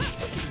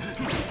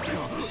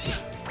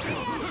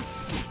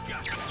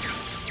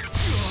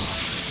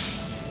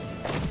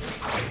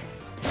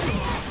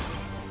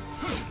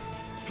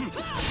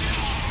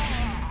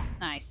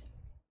 Nice.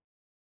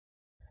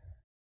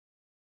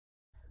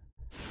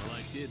 Well,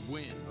 I did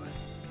win,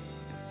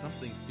 but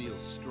something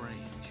feels strange.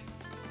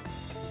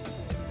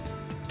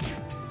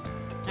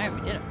 Alright,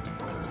 we did it.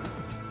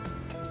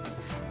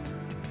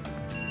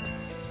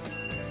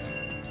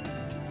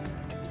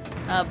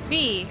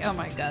 B. Oh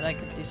my god, I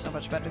could do so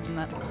much better than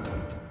that.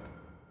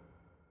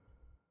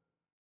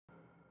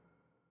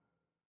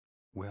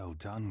 Well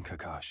done,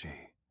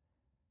 Kakashi.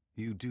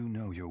 You do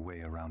know your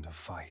way around a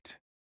fight.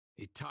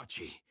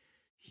 Itachi,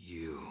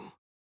 you...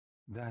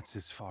 That's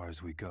as far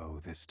as we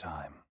go this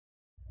time.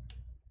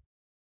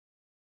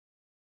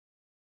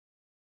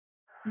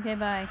 Okay,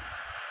 bye.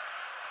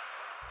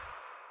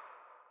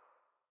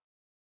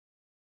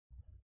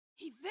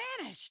 He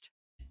vanished!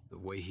 The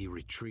way he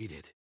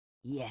retreated.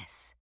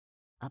 Yes.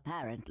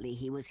 Apparently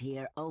he was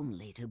here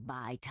only to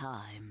buy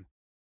time.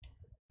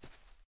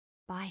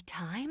 Buy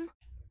time?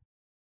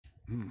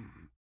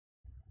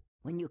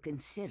 When you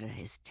consider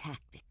his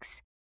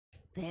tactics,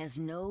 there's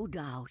no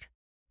doubt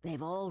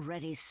they've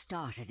already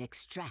started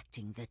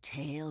extracting the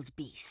tailed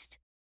beast.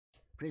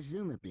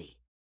 Presumably,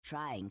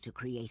 trying to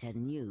create a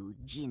new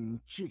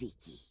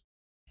Jinchuriki.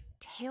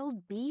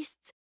 Tailed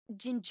beasts?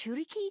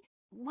 Jinchuriki?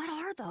 What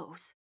are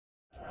those?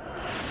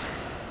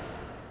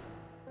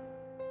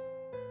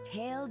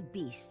 Tailed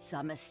beasts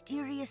are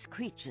mysterious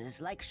creatures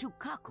like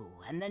Shukaku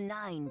and the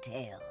Nine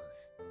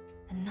Tails.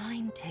 The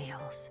Nine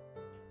Tails?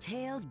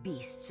 Tailed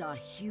beasts are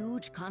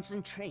huge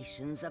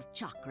concentrations of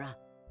chakra.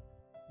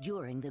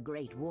 During the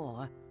Great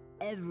War,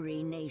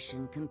 every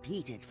nation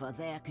competed for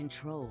their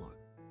control.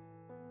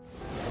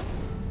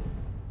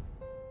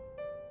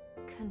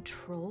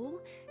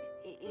 Control?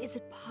 Is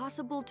it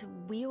possible to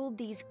wield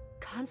these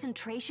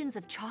concentrations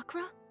of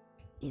chakra?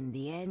 In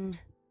the end,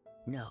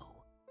 no.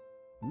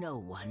 No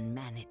one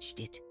managed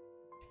it.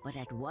 But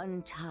at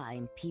one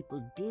time,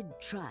 people did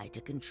try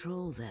to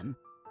control them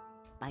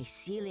by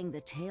sealing the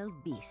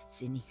tailed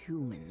beasts in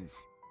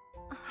humans.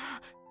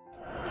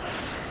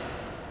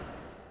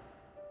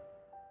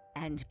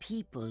 And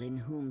people in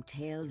whom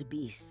tailed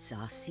beasts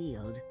are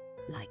sealed,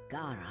 like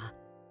Gaara,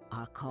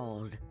 are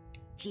called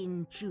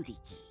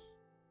Jinchuriki.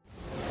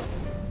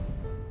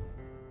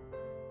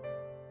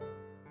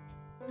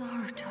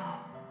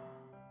 Naruto.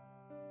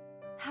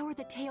 How are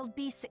the tailed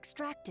beasts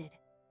extracted?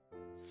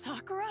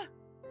 Sakura?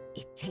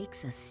 It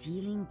takes a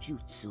sealing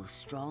jutsu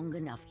strong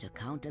enough to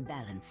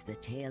counterbalance the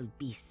tailed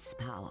beast's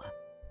power,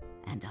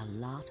 and a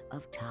lot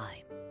of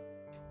time.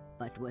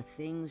 But were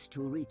things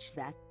to reach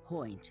that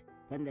point,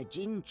 then the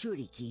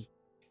Jinchuriki...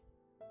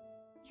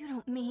 You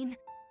don't mean...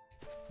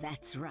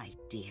 That's right,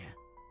 dear.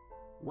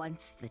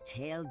 Once the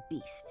tailed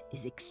beast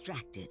is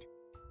extracted,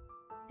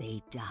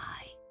 they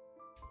die.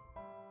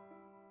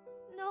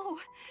 No,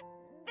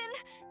 then...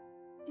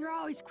 You're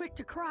always quick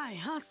to cry,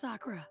 huh,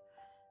 Sakura?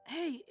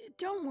 Hey,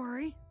 don't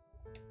worry.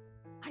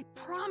 I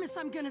promise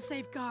I'm gonna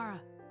save Gaara.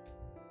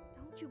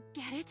 Don't you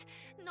get it?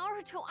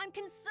 Naruto, I'm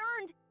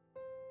concerned!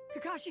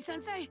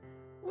 Kakashi-sensei,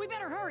 we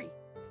better hurry.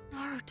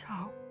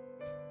 Naruto...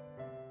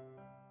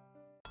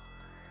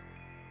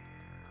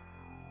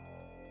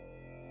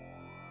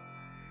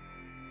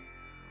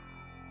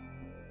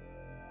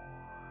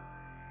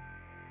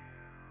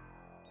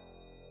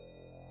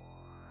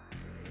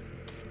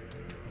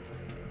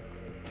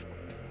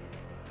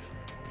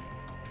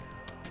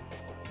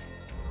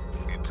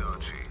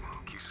 Itachi,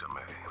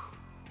 Kisame,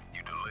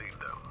 you delayed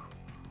them.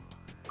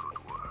 Good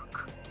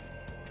work.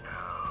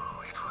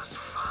 No, it was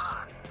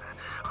fun.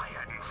 I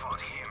hadn't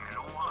fought him in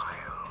a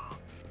while.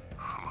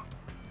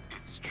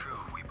 It's true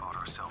we bought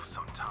ourselves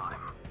some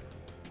time,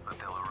 but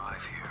they'll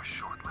arrive here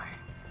shortly.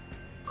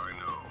 I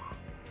know.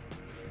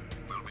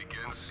 We'll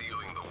begin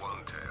sealing the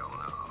One Tail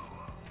now.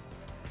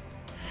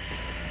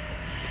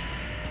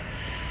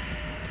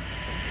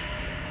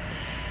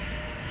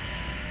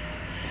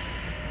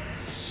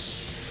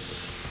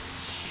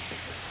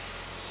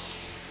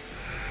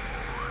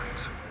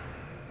 Right.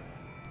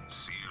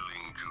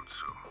 Sealing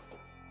Jutsu.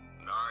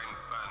 9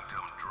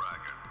 Phantom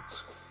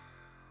Dragons.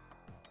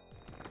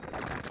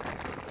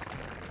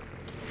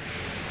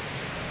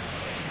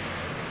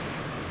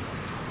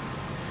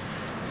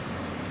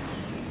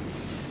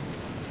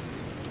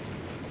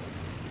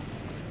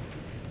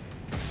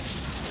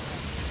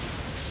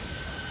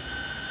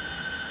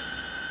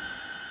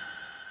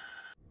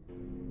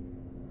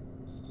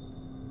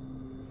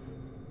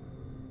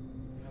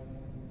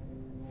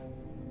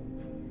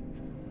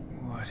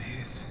 What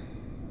is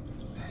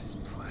this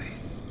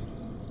place?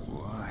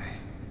 Why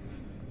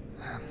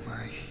am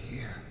I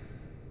here?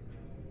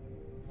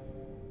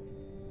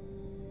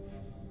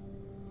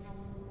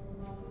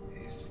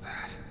 Is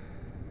that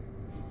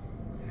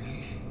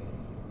me?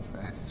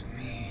 That's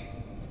me.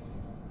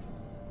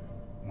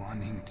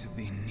 Wanting to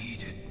be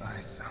needed by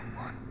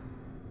someone.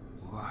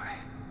 Why?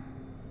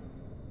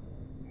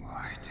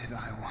 Why did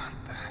I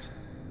want that?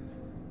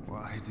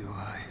 Why do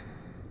I...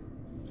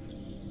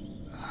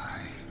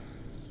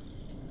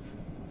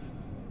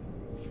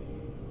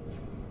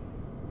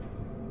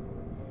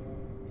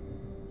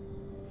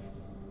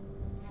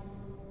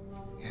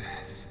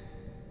 Yes.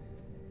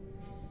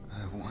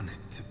 I wanted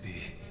to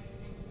be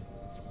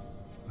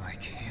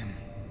like him.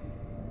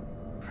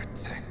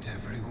 Protect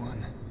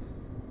everyone.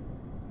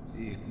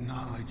 Be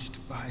acknowledged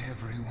by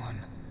everyone.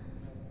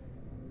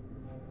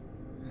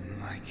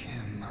 And like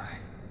him, I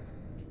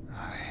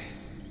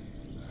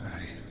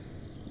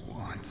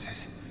wanted...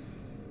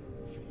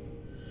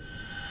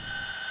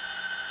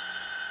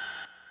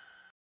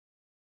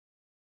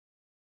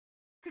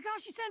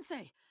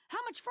 Kakashi-sensei, how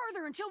much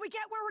further until we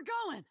get where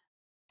we're going?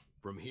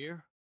 From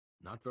here?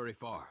 Not very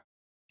far.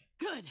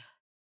 Good.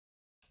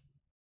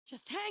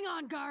 Just hang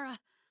on, Gaara.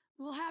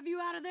 We'll have you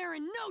out of there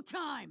in no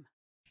time.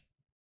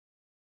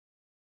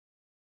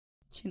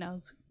 She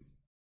knows.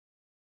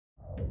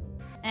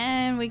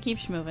 And we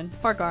keep moving.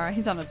 Poor Gaara,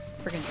 he's on a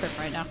freaking trip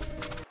right now.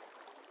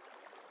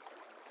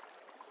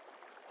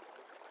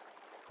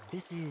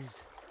 This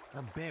is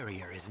a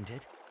barrier, isn't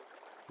it?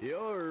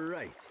 You're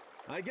right.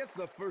 I guess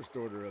the first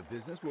order of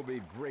business will be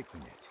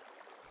breaking it.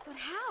 But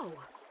how?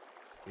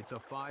 It's a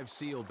 5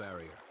 seal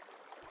barrier.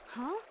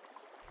 Huh?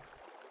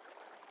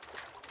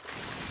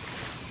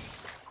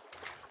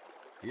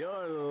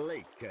 You're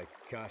late,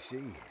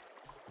 Kakashi.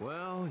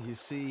 Well, you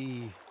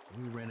see,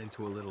 we ran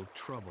into a little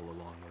trouble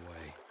along the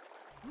way.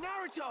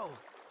 Naruto!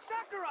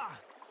 Sakura!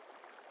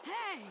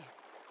 Hey!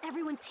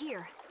 Everyone's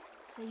here,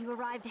 so you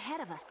arrived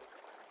ahead of us.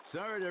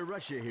 Sorry to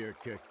rush you here,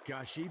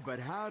 Kakashi, but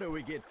how do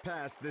we get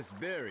past this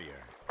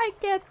barrier? I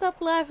can't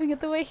stop laughing at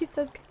the way he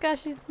says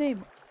Kakashi's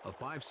name. A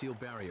 5 seal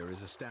barrier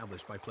is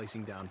established by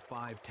placing down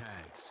 5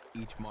 tags,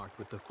 each marked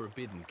with the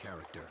forbidden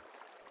character.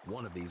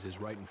 One of these is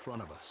right in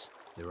front of us.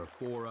 There are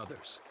 4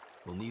 others.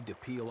 We'll need to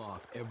peel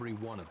off every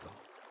one of them.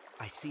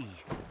 I see.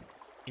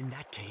 In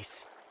that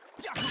case...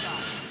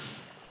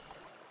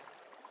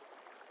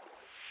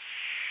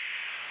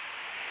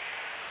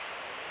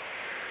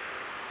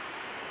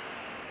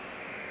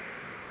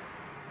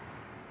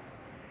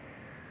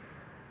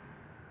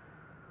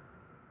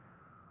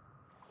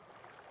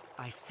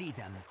 I see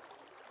them.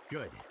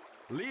 Good.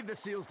 Leave the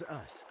seals to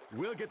us.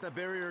 We'll get the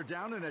barrier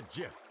down in a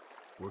jiff.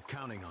 We're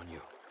counting on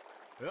you.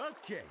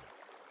 Okay.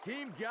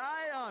 Team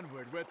Guy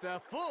onward with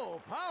the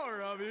full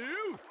power of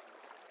youth!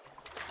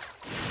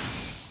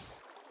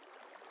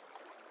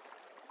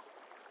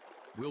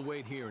 We'll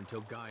wait here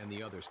until Guy and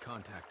the others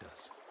contact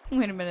us.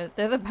 Wait a minute,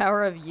 they're the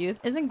power of youth.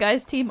 Isn't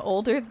Guy's team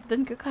older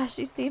than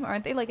Kakashi's team?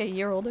 Aren't they like a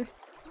year older?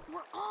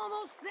 We're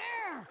almost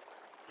there!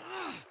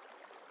 Ugh.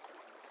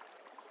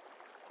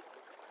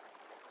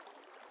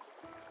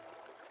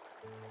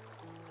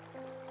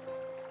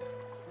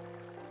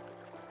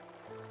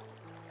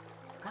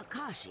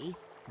 Kakashi,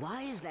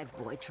 Why is that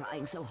boy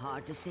trying so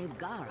hard to save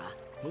Gaara?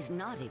 He's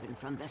not even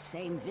from the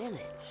same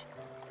village.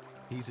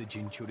 He's a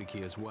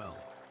Jinchuriki as well.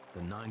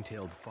 The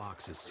nine-tailed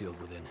fox is sealed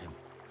within him.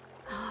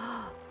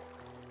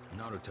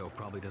 Naruto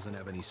probably doesn't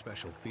have any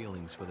special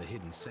feelings for the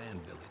Hidden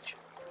Sand Village,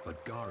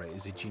 but Gaara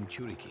is a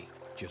Jinchuriki,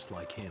 just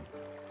like him.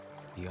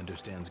 He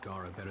understands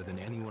Gaara better than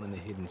anyone in the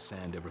Hidden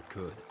Sand ever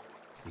could,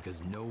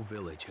 because no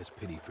village has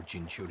pity for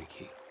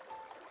Jinchuriki.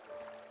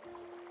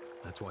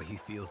 That's why he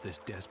feels this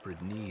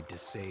desperate need to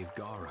save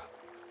Gaara.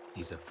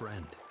 He's a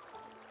friend.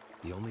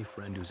 The only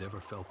friend who's ever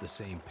felt the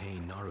same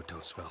pain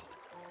Naruto's felt.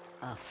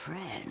 A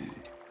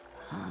friend?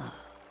 Huh.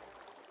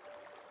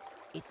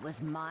 It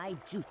was my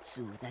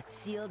jutsu that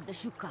sealed the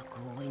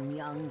Shukaku in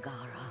young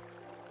Gaara.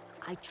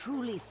 I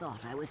truly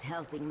thought I was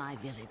helping my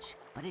village,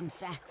 but in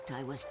fact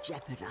I was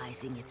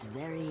jeopardizing its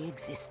very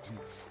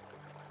existence.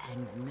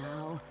 And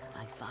now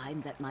I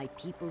find that my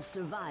people's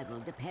survival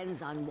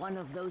depends on one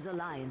of those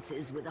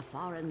alliances with a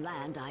foreign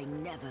land I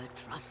never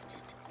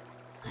trusted.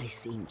 I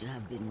seem to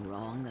have been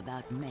wrong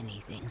about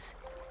many things,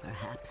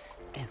 perhaps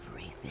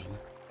everything.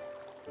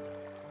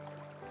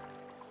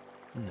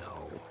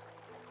 No.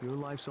 Your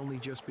life's only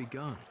just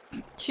begun.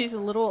 She's a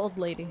little old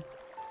lady.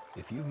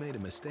 If you've made a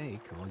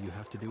mistake, all you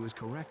have to do is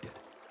correct it.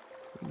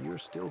 And you're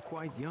still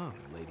quite young,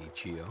 Lady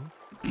Chio.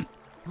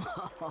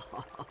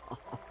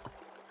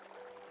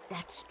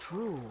 That's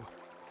true.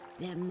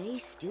 There may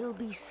still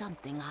be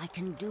something I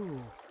can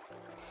do.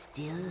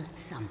 Still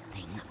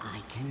something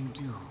I can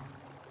do.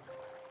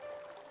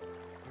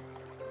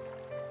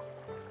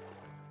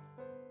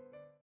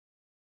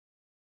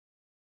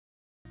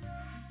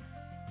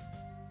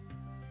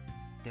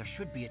 There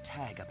should be a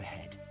tag up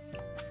ahead.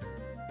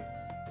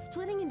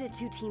 Splitting into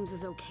two teams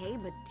was okay,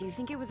 but do you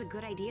think it was a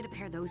good idea to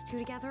pair those two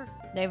together?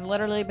 They've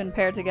literally been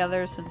paired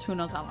together since who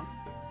knows how long.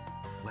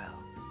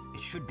 Well, it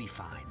should be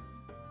fine.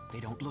 They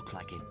don't look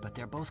like it, but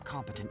they're both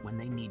competent when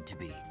they need to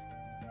be.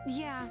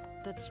 Yeah,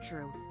 that's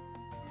true.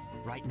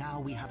 Right now,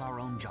 we have our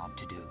own job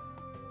to do.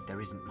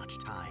 There isn't much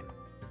time.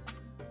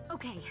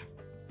 Okay.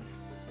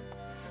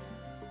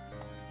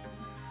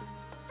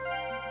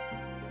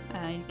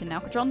 You can now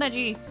control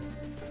Neji.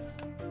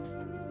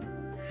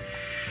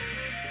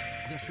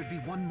 There should be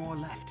one more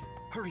left.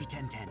 Hurry,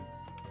 Tenten.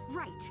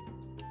 Right.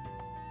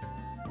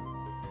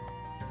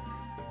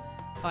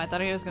 Oh, I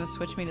thought he was gonna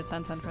switch me to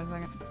Tenten for a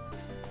second.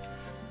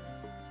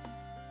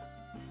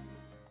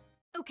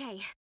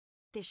 Okay.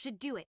 This should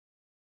do it.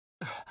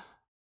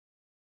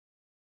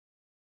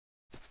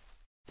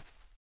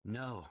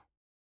 No.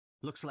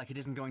 Looks like it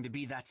isn't going to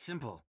be that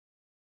simple.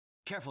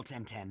 Careful,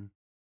 Tenten.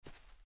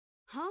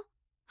 Huh?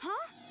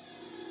 Huh?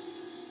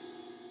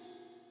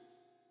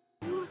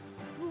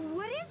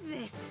 What is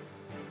this?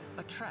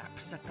 A trap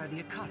set by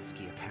the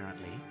Akatsuki,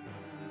 apparently.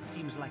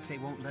 Seems like they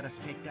won't let us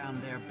take down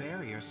their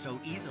barrier so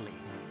easily.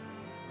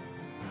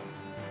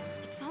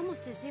 It's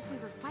almost as if we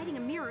were fighting a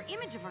mirror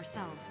image of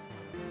ourselves.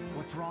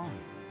 What's wrong?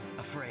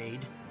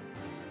 Afraid?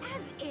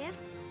 As if.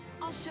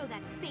 I'll show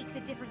that fake the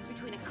difference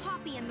between a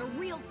copy and the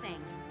real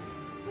thing.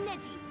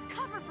 Neji,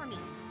 cover for me.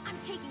 I'm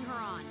taking her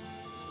on.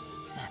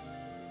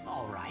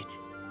 All right.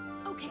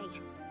 Okay,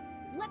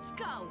 let's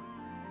go.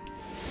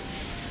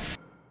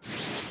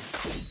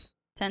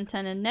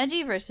 Tenten and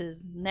Neji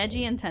versus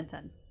Neji and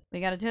Tenten. We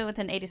gotta do it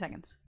within 80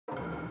 seconds.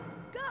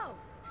 Go!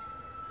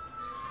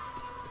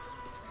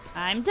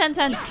 I'm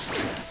Tenten!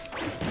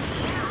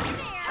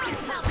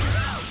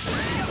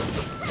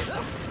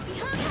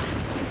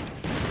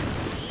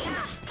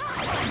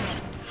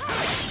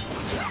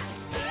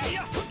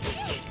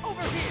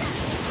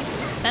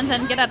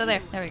 Tenten, get out of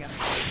there. There we go.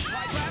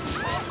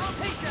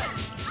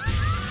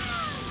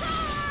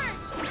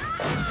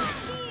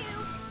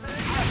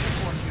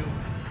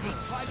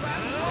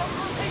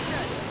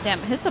 Damn,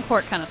 his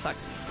support kind of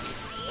sucks.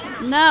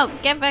 No,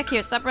 get back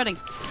here. Stop running.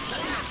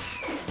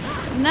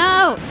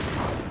 No!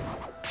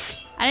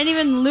 I didn't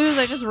even lose.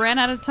 I just ran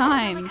out of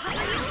time.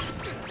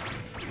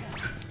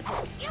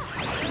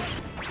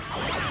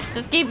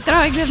 Just keep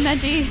throwing them,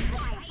 Neji.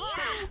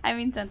 I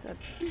mean, Tenten.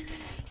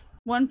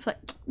 One play.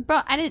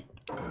 Bro, I didn't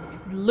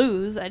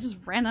lose. I just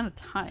ran out of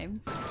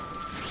time.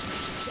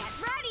 Get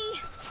ready!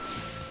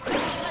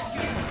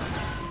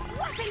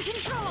 Weapon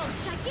control!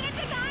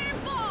 Gigantic iron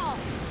ball!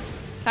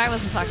 Sorry, I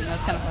wasn't talking. I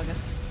was kind of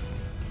focused.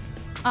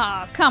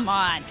 Oh, come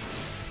on.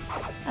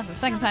 That's the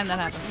second time that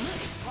happens.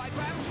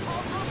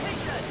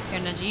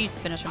 Here, Neji, you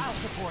finish him. I'll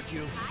support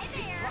you.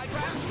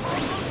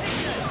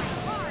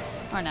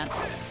 Or not.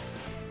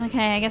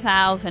 Okay, I guess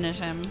I'll finish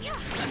him.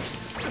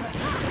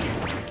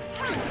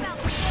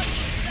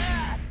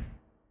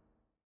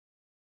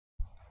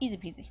 Easy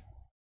peasy.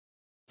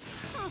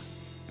 Huh.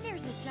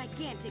 There's a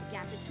gigantic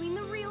gap between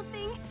the real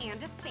thing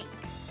and a fake.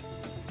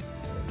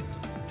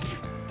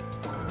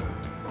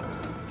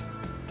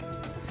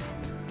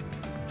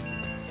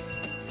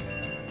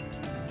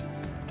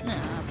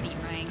 B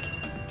rank.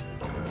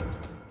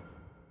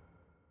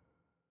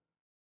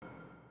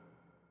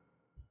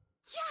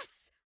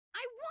 Yes!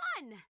 I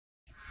won!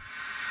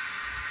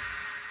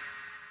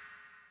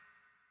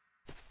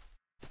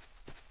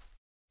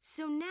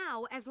 So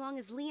now, as long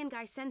as Lee and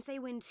Gai-sensei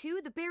win too,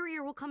 the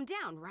barrier will come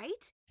down,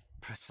 right?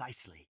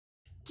 Precisely.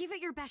 Give it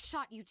your best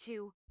shot, you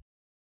two.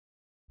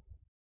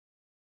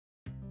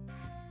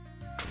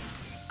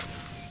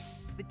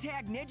 The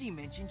tag Neji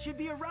mentioned should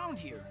be around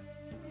here.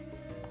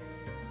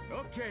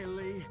 Okay,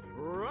 Lee.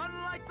 Run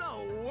like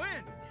the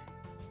wind!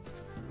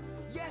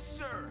 Yes,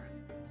 sir!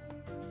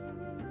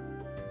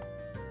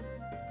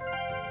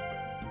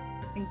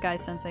 I think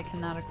Gai-sensei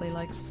canonically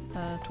likes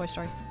Toy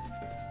Story.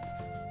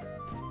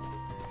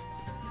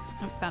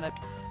 Oh, found it.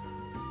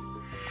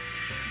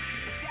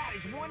 That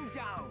is one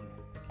down!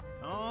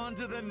 On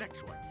to the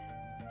next one.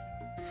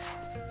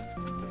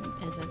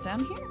 Is it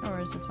down here or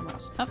is it somewhere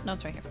else? Oh, no,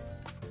 it's right here.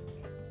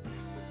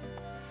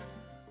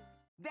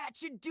 That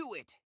should do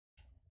it!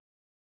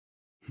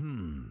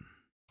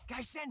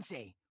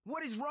 Gai-sensei,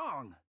 what is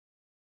wrong?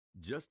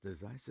 Just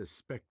as I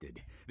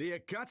suspected, the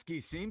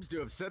Akatsuki seems to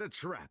have set a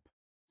trap.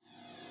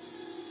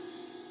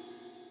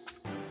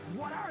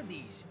 What are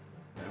these?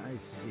 I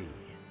see.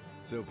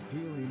 So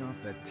peeling off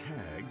the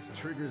tags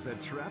triggers a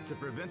trap to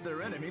prevent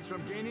their enemies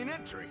from gaining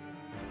entry.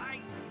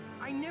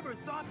 I never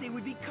thought they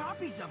would be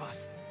copies of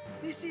us.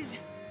 This is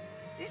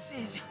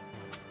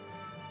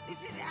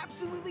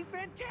absolutely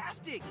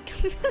fantastic!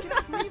 I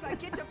cannot believe I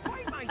get to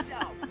fight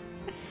myself!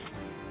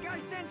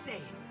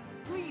 Gai-sensei,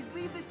 please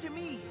leave this to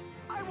me.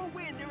 I will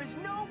win, there is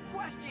no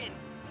question!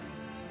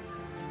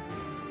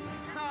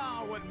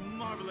 Ah, what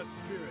marvelous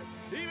spirit!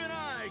 Even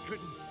I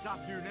couldn't stop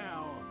you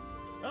now!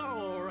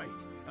 Oh, all right,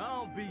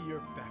 I'll be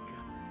your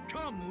backup.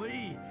 Come,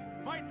 Lee!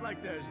 Fight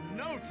like there's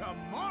no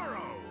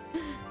tomorrow!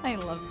 I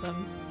loved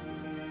him.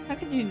 How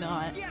could you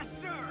not?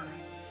 Yes, sir!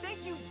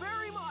 Thank you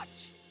very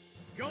much!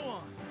 Go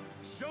on!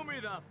 Show me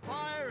the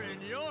fire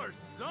in your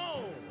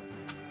soul!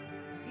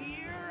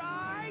 Here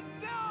I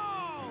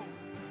go!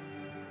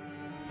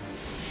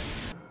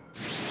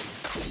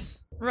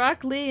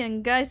 Rock Lee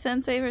and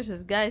Gai-sensei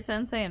versus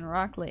Gai-sensei and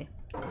Rock Lee.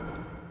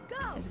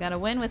 He's got to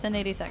win within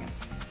 80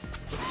 seconds.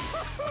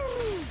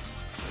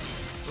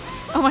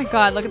 Oh my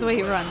god, look at the way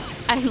he runs.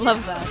 I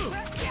love that.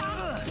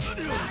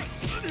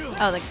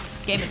 Oh, the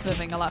game is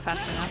moving a lot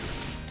faster now.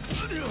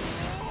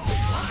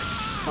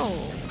 Oh.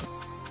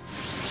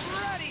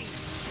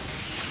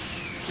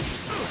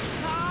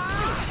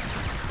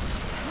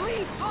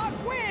 Lee, hot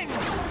wind!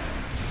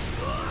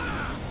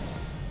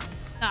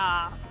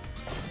 Ah.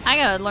 I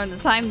gotta learn to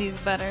time these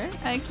better.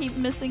 I keep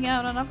missing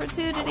out on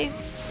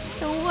opportunities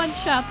to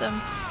one-shot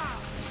them.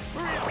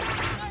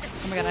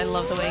 Oh my god, I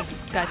love the way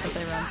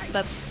Gai-sensei runs.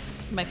 That's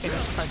my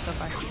favorite part so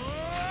far.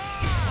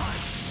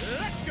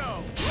 Let's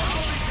go!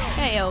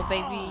 KO,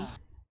 baby.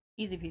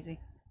 Easy peasy.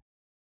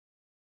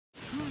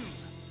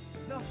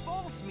 The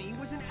false me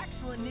was an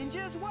excellent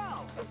ninja as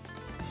well.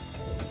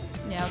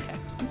 Yeah, okay.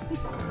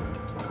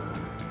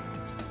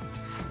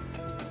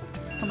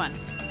 Come on.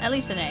 At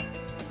least an A.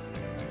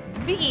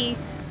 B?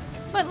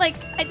 But like,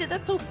 I did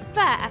that so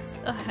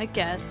fast. Ugh, I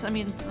guess. I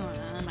mean,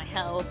 my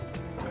health.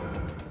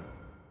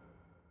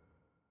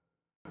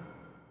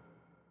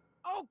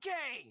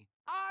 Okay!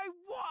 I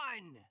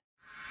won!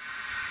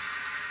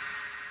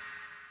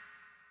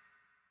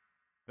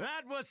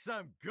 That was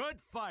some good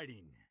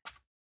fighting.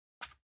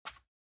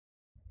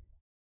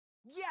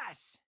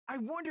 Yes! I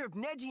wonder if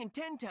Neji and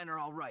Tenten are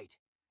alright.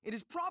 It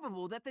is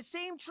probable that the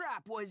same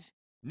trap was...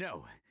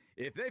 No.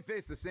 If they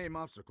face the same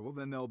obstacle,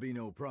 then there'll be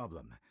no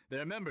problem.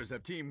 They're members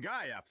of Team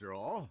Guy, after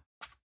all.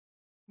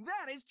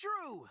 That is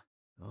true!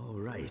 All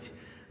right.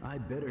 I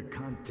better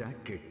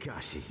contact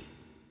Kakashi.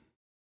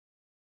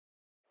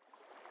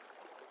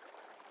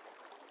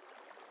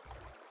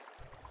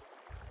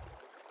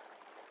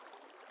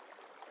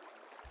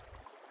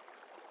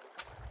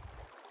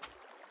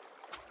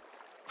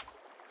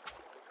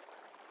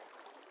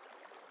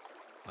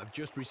 I've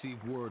just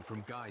received word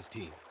from Guy's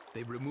team.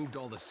 They've removed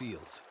all the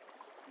seals.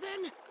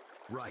 Then...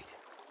 Right.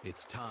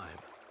 It's time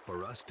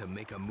for us to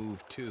make a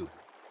move too.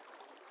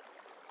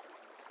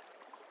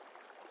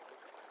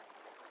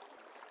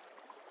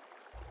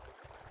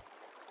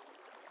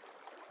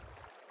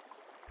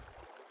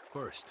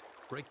 First,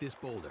 break this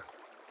boulder.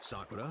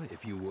 Sakura,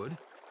 if you would.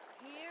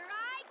 Here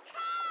I come!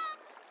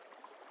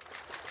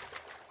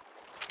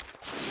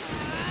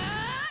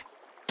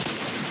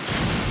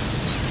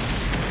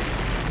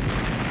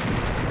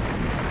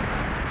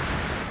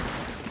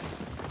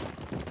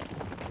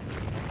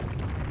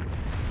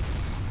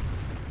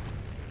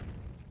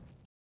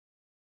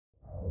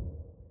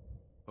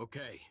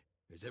 Okay,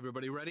 is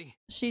everybody ready?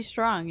 She's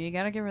strong. You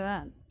gotta give her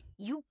that.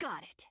 You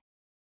got it.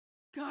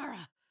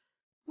 Gaara,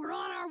 we're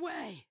on our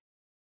way.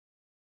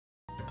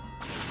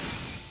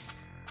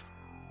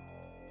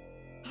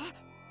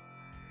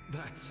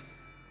 That's...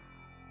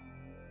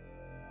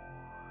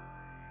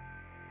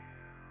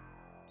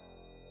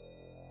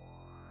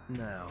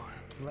 Now,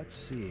 let's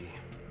see.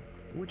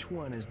 Which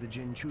one is the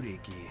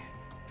Jinchuriki?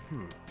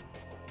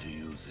 Do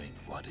you think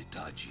what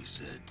Itachi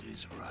said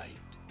is right?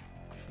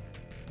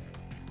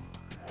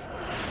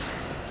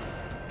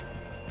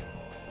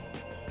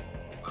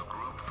 A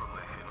group from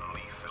the Hidden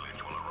Leaf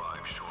Village will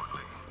arrive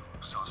shortly.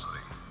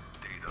 Sasori,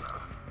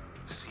 Deidara,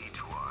 see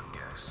to our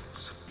guest.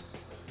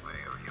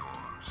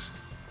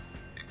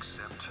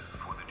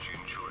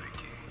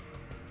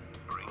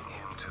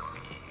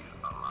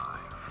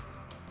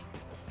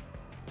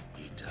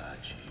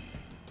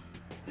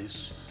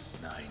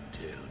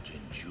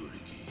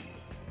 Jinchuriki.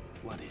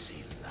 What is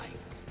he like?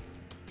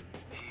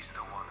 He's the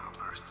one who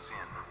bursts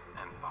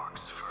in and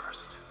barks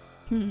first.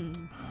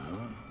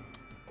 Huh?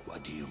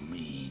 What do you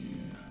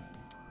mean?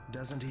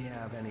 Doesn't he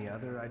have any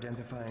other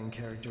identifying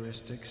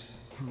characteristics?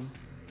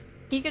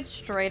 He could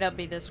straight up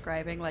be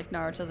describing like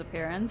Naruto's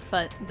appearance,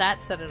 but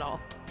that said it all.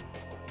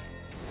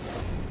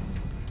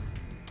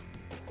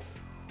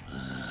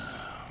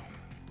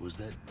 Was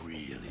that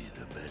really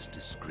the best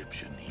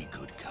description he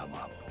could come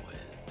up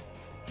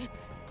with?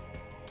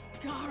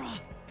 Gaara!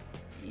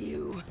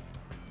 You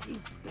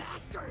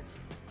bastards!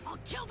 I'll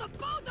kill the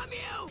both of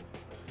you!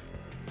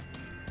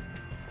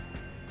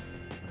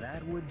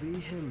 That would be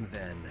him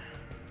then.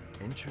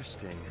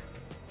 Interesting.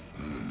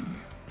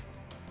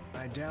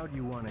 I doubt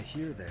you want to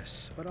hear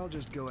this, but I'll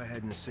just go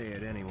ahead and say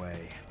it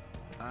anyway.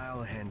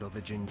 I'll handle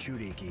the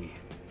Jinchuriki.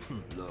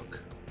 Look,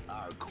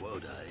 our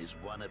quota is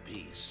one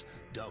apiece.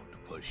 Don't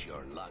push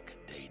your luck,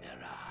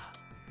 Dainara.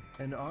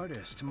 An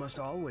artist must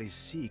always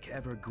seek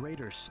ever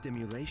greater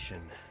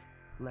stimulation,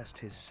 lest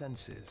his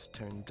senses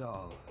turn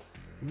dull.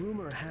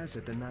 Rumor has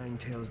it the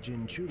Nine-Tails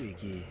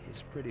Jinchuriki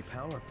is pretty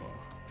powerful.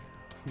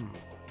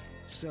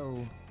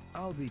 So,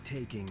 I'll be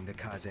taking the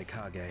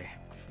Kazekage.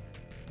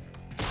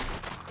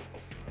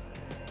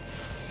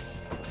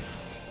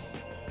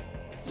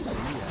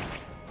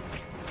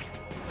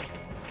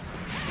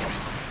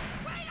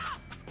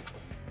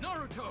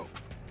 Naruto!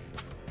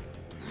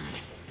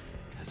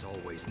 As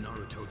always,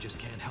 Naruto just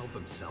can't help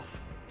himself.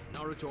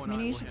 Naruto and I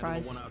will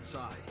handle the one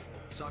outside.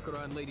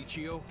 Sakura and Lady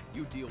Chiyo,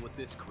 you deal with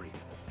this creep.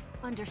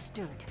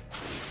 Understood.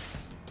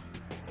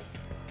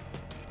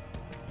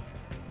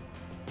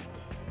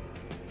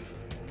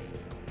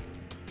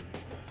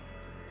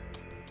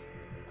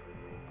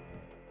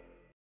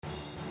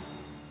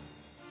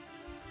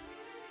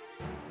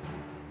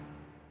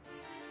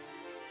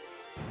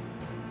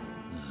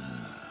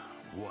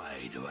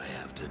 Why do I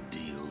have to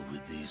deal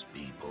with these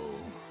people?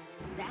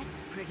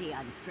 That's pretty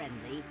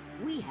unfriendly.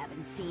 We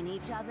haven't seen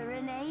each other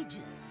in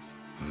ages.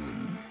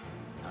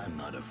 I'm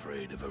not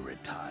afraid of a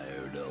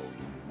retired old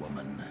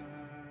woman.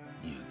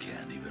 You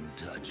can't even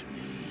touch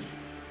me.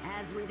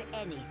 As with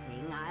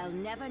anything, I'll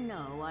never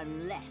know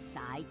unless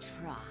I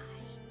try.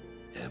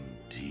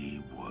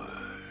 Empty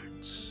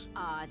words.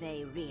 Are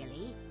they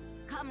really?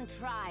 Come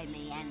try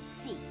me and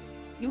see.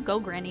 You go,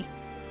 Granny.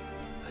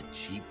 A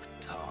cheap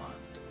taunt.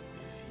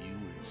 If you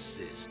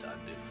insist on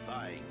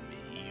defying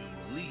me,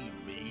 you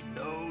leave me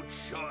no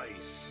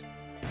choice.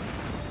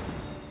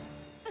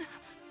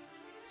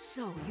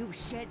 So you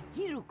shed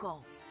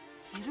Hiruko?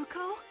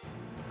 Hiruko?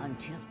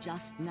 Until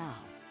just now,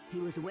 he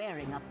was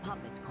wearing a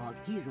puppet called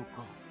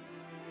Hiruko.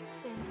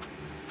 Then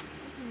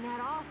taking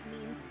that off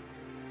means...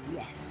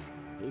 Yes,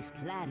 he's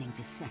planning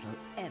to settle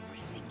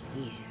everything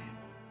here.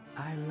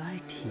 I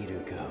liked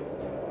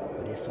Hiruko,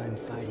 but if I'm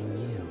fighting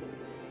you,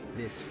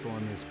 this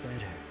form is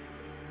better.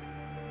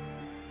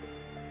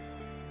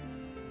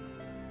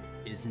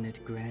 Isn't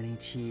it, Granny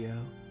Chiyo?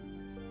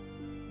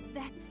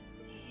 That's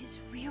his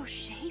real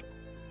shape?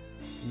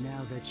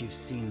 Now that you've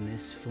seen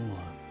this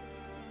form,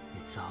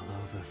 it's all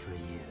over for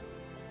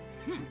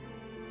you.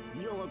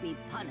 You'll be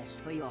punished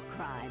for your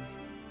crimes,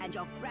 and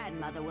your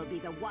grandmother will be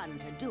the one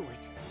to do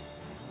it.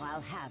 So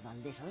I'll have a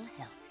little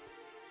help.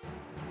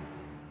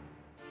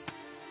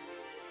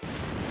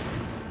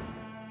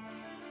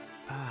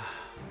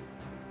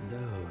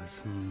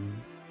 Those,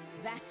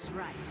 That's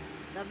right.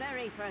 The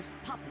very first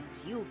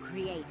puppets you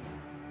created.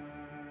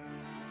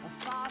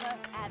 The father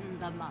and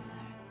the mother.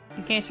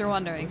 In case you're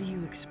wondering, what do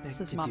you expect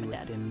this is to Mom do and with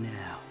Dad. them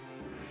now?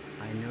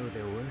 I know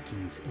their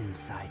workings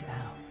inside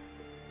out.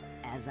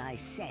 As I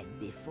said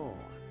before,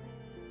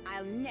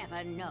 I'll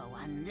never know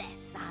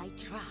unless I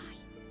try.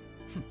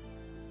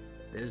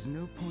 There's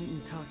no point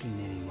in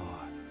talking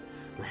anymore.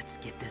 Let's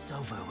get this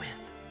over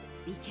with.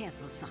 Be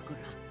careful, Sakura.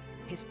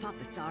 His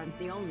puppets aren't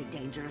the only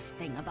dangerous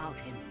thing about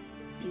him.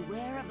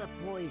 Beware of the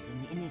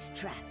poison in his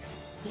traps.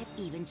 Get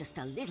even just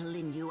a little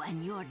in you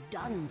and you're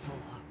done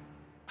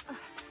for.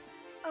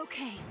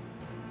 Okay.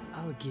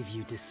 I'll give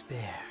you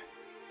despair.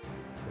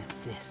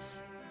 With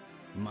this,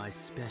 my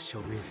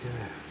special reserve.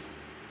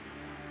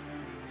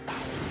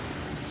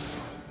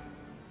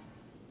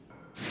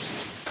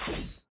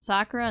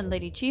 Sakura and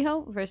Lady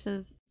Chiyo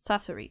versus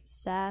Sasori.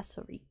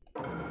 Sasori.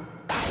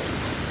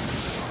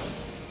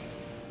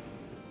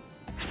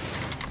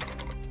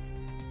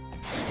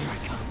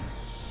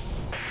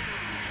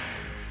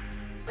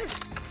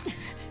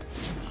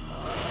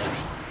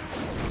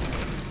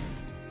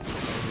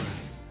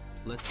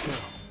 Let's go.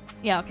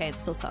 Yeah, okay, it's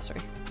still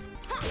Sasori.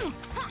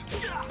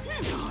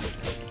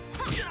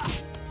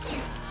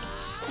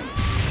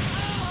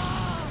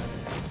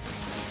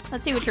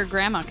 Let's see what your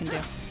grandma can do.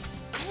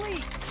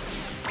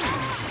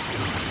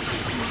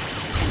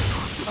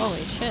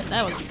 Holy shit,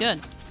 that was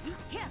good. Be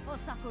careful,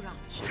 Sakura.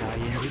 Should I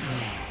end it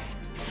now?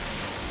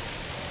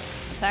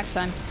 Attack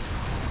time.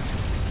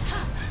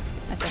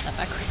 I said that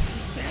backwards.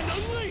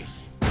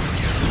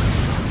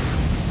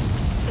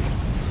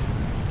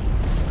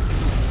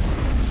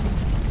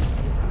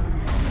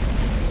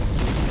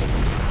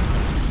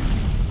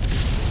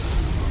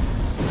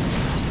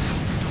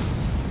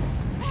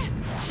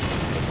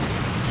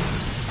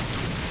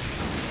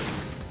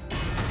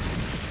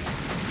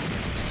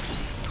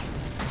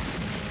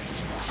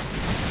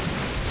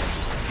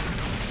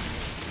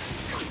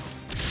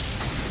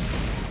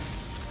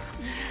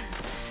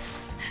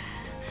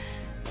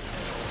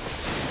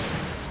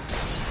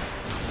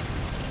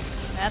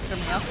 That threw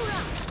me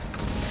off.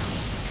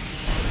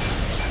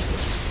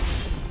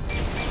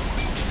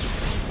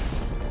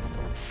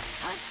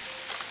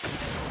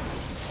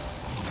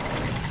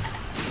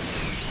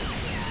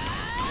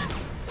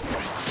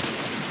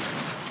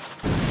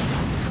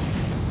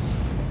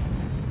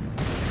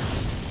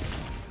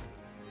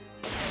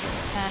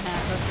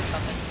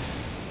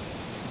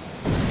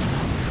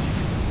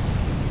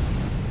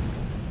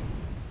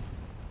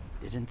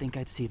 Didn't think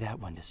I'd see that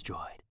one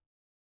destroyed.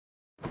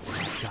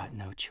 I've got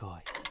no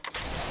choice.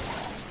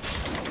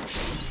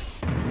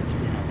 It's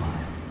been a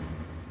while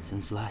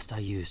since last I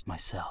used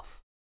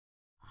myself.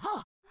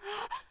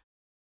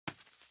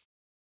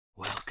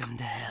 Welcome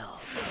to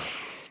hell.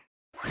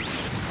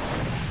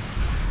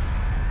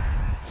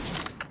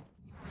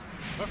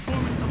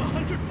 Performance of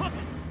 100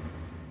 puppets!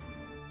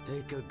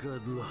 Take a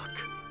good look.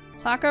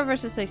 Sakura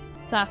versus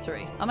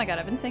Sasori. Oh my god,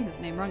 I've been saying his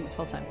name wrong this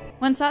whole time.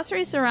 When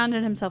Sasori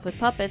surrounded himself with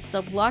puppets,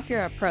 they'll block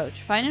your approach.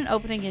 Find an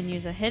opening and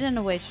use a hidden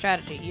away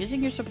strategy.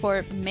 Using your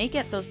support may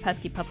get those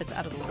pesky puppets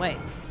out of the way.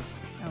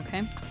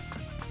 Okay.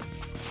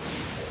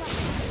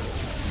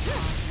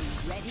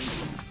 Ready?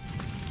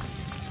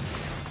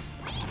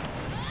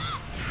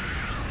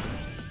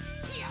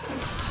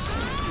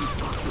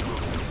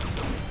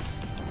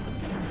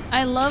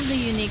 I love the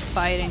unique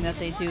fighting that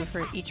they do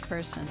for each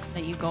person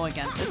that you go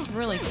against. It's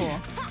really cool.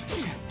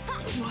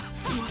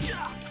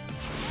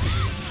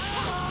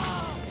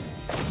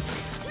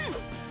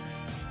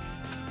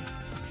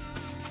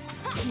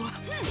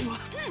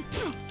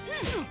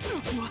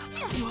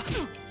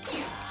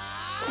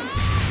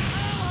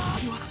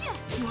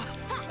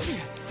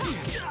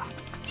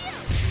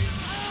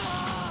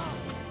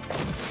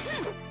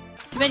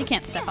 Too bad you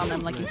can't step on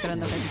them like you could in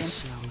the first game.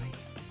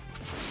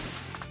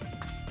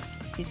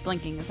 He's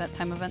blinking. Is that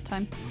time event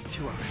time?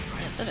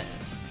 Yes, it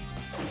is.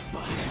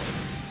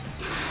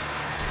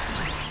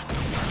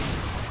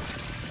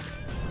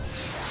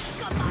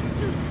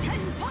 Shikamatsu's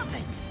 10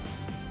 puppets!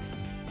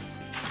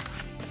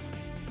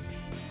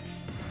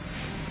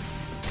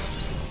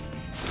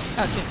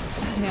 Oh shoot.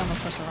 I think I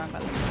almost pushed the wrong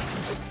buttons.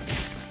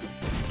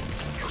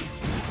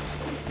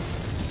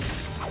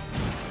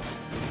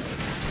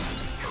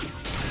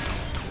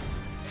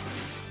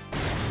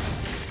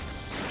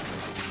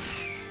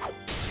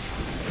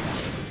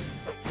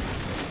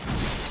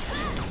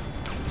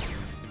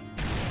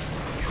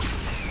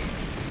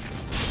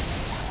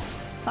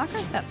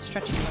 Sakura's got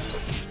stretchy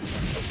legs.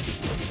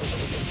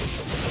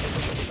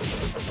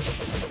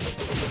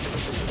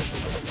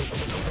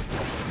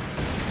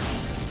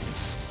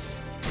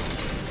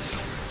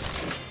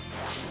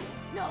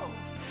 No!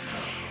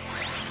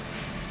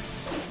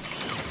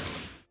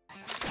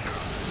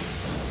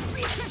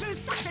 Reaches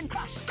suction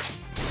crush!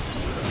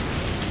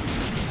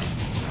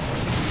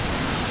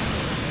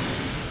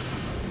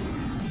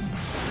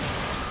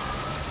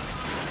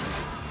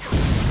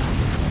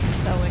 This is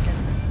so wicked.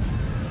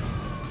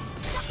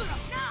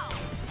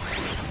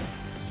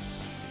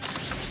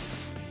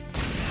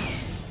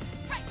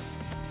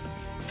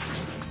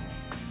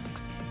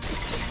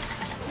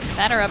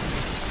 Batter up.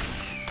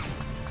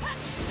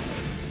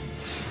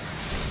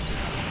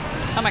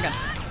 Oh my god.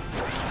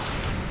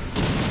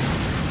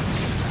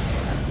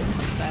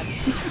 That's bad.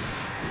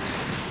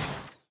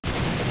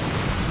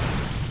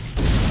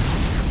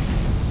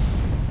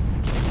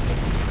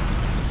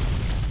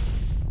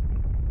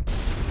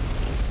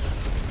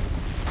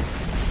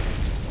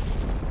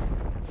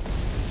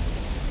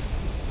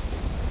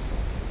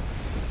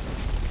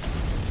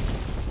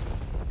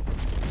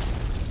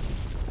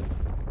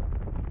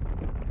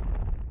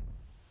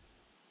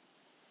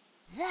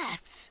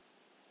 That's...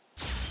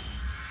 I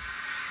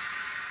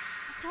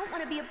don't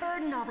want to be a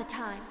burden all the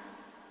time.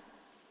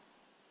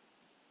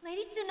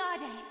 Lady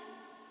Tsunade.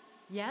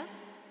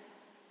 Yes?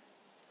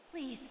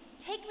 Please,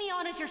 take me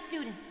on as your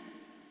student.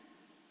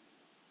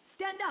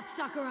 Stand up,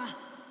 Sakura!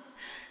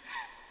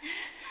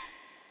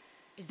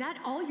 Is that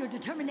all your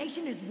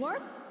determination is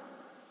worth?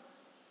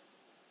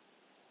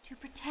 To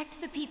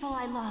protect the people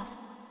I love.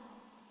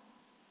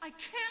 I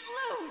can't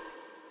lose!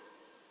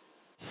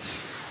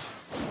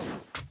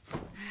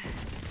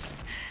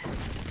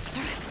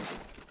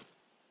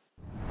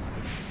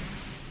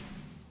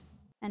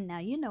 And now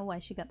you know why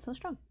she got so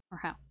strong. Or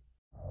how.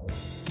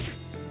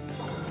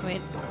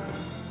 Sweet.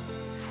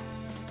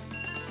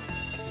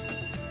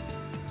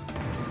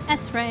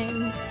 S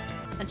rank!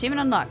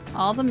 Achievement unlocked.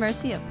 All the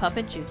mercy of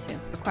puppet jutsu.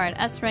 Acquired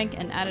S rank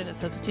and added a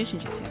substitution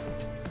jutsu.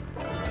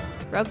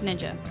 Rogue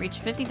Ninja. Reached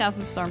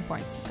 50,000 storm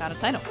points. Got a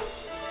title.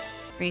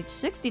 Reached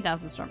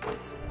 60,000 storm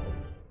points.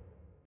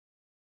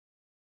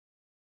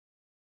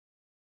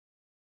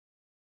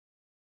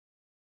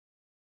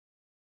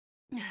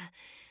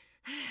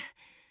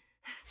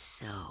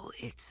 So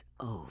it's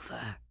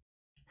over.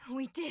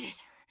 We did it,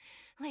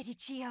 Lady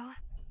Chio.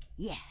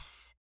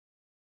 Yes.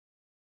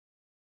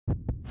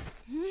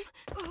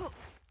 Oh.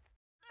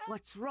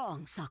 What's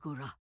wrong,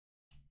 Sakura?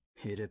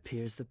 It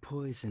appears the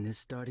poison is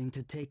starting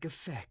to take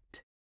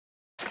effect.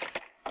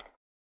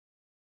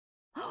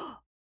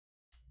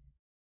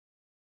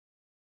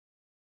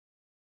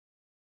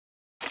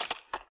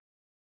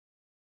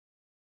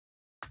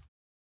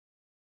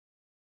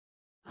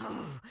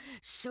 Oh,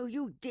 so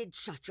you did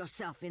shut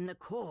yourself in the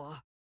core.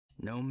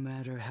 No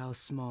matter how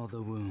small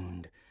the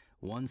wound,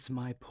 once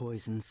my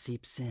poison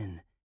seeps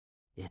in,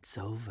 it's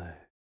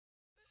over.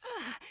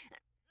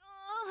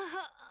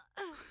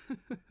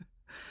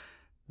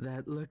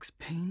 That looks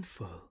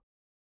painful.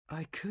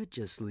 I could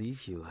just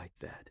leave you like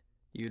that.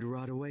 You'd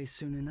rot away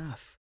soon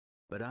enough.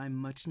 But I'm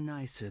much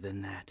nicer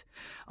than that.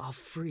 I'll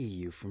free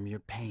you from your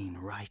pain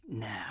right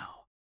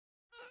now.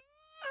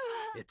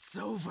 It's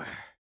over.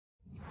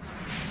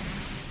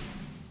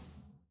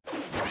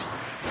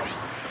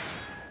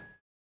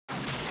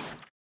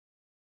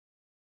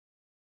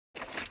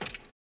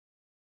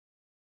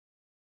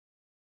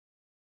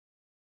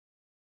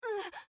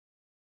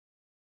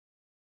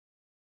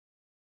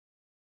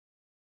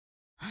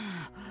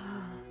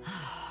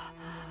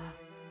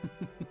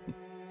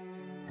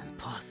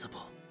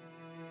 Impossible.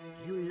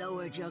 You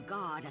lowered your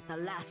guard at the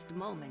last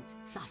moment,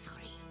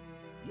 Sasori.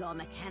 Your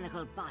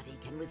mechanical body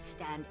can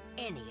withstand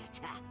any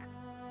attack.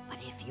 But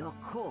if your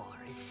core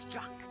is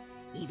struck,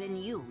 even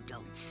you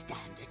don't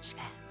stand a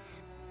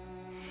chance.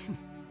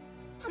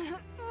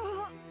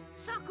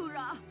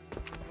 Sakura!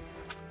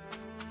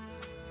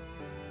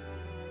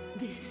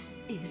 This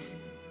is...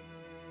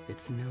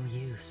 It's no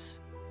use.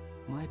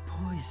 My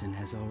poison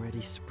has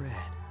already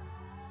spread.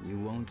 You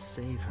won't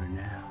save her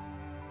now.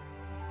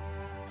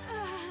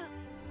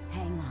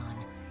 Hang on,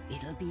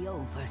 it'll be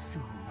over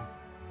soon.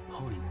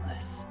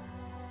 Pointless.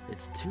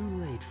 It's too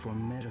late for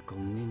medical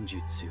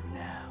ninjutsu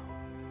now.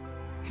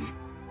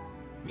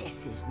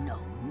 This is no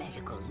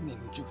medical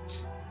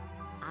ninjutsu.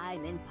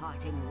 I'm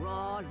imparting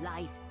raw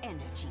life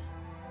energy.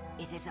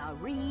 It is a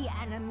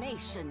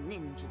reanimation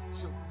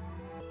ninjutsu.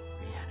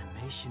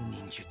 Reanimation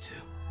ninjutsu.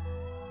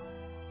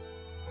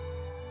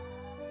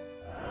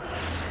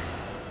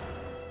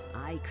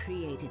 I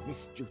created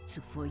this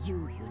jutsu for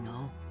you, you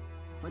know.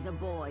 For the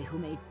boy who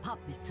made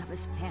puppets of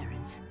his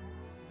parents.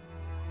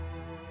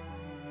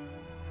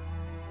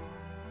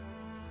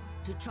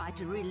 To try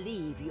to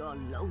relieve your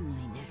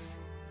loneliness.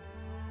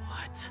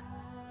 What?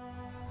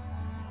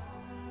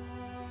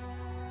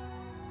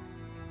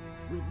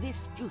 With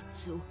this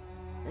jutsu,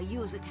 the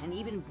user can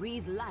even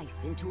breathe life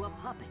into a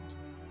puppet.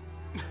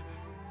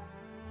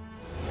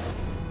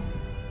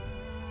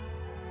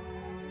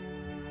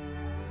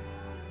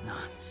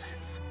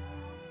 Nonsense.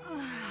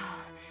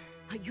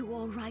 Are you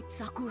all right,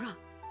 Sakura?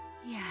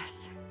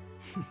 Yes.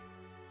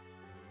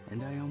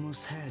 And I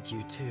almost had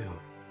you too.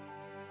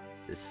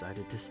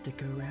 Decided to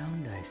stick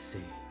around, I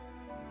see.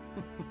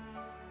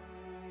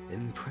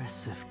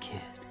 Impressive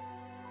kid.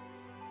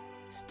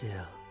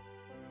 Still,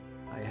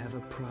 I have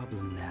a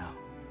problem now.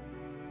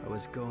 I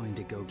was going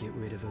to go get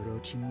rid of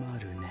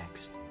Orochimaru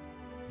next.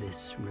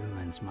 This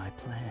ruins my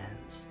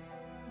plans.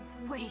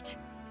 Wait,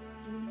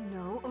 you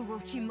know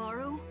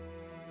Orochimaru?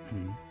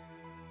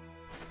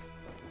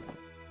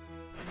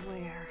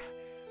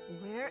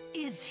 Where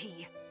is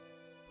he?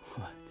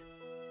 What?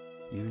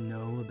 You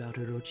know about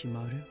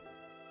Orochimaru?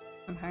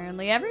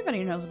 Apparently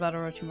everybody knows about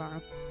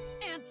Orochimaru.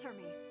 Answer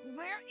me,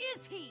 where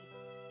is he?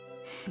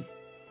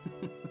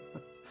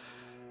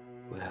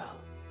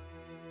 Well,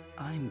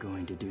 I'm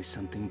going to do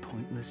something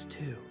pointless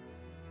too.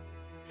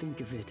 Think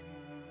of it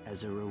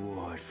as a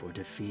reward for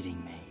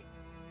defeating me.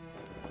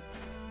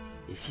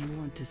 If you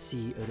want to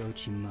see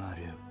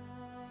Orochimaru,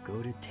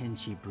 go to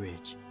Tenchi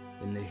Bridge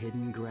in the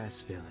Hidden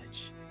Grass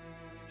Village.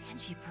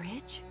 Tenchi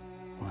Bridge?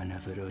 One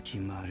of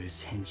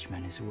Orochimaru's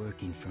henchmen is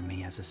working for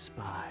me as a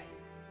spy.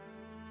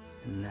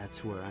 And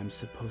that's where I'm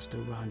supposed to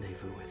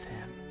rendezvous with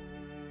him.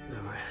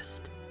 The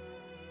rest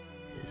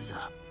is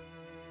up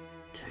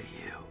to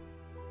you.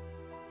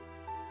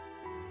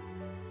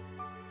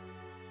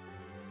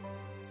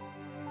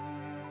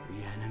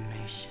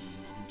 Reanimation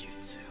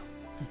ninjutsu.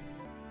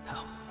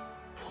 How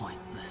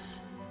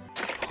pointless.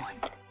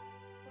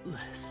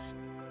 Pointless.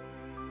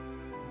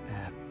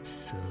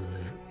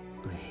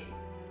 Absolutely.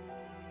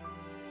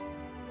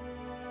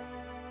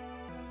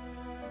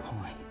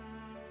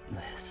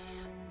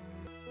 Pointless.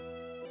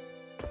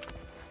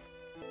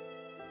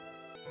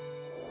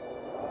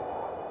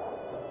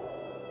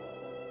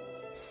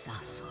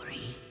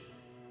 Sasori.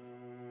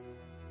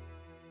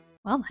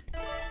 Well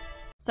then.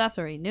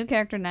 Sasori, new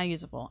character now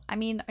usable. I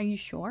mean, are you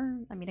sure?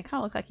 I mean, it kind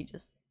of looked like he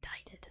just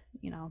dyed it.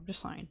 You know, I'm just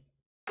saying.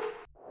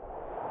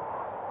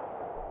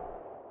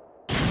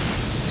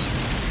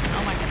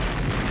 Oh my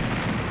goodness.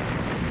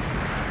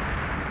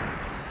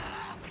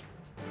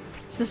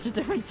 Such a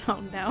different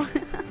tone now.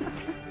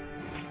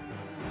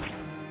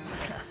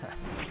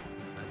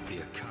 That's the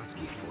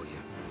Akatsuki for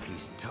you.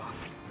 He's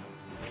tough.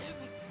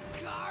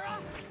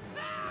 Gaara,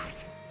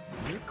 back!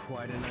 You're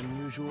quite an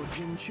unusual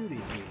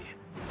Jinchuriki.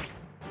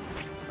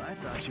 I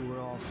thought you were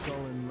all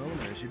sullen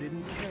loners who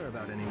didn't care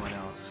about anyone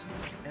else.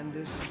 And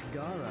this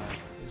Gaara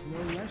is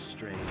no less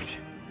strange.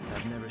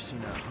 I've never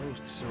seen a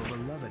host so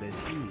beloved as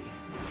he.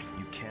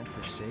 You can't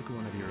forsake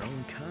one of your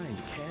own kind,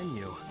 can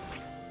you?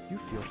 You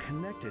feel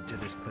connected to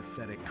this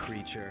pathetic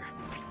creature.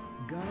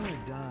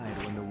 Gaara died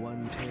when the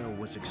one tail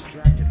was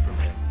extracted from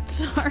him.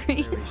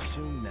 Sorry. Very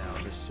soon now,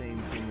 the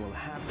same thing will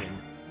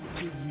happen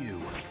to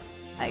you.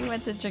 I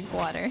went to drink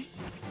water.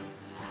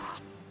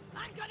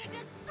 I'm gonna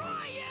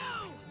destroy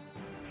you!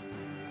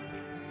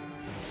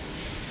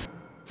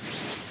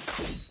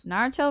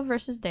 Naruto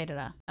versus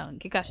Deidara. Oh, and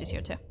Kakashi's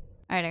here too.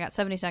 Alright, I got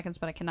 70 seconds,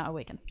 but I cannot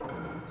awaken.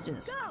 Let's do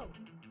this. Go!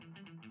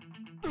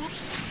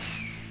 Oops.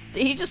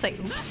 Did he just say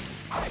oops?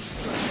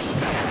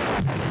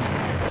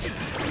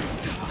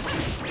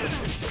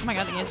 Oh my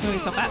god, the game's moving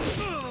so fast.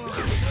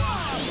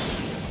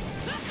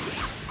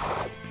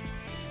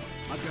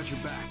 I've got your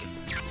back.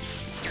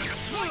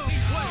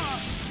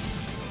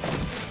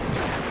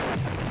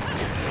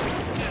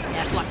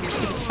 Yeah, block your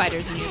stupid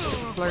spiders and your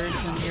stupid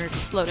blurs and your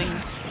exploding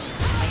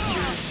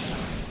ears.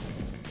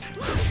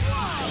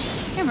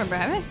 I can't remember,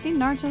 have I seen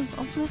Naruto's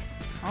ultimate?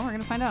 Oh, we're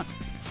gonna find out.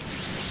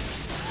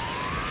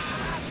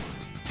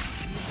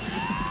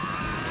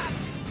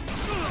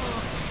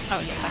 Oh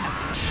yes, I have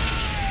seen this.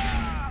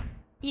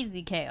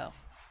 Easy KO.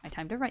 I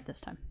timed it right this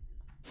time.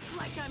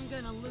 Like I'm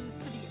gonna lose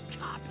to the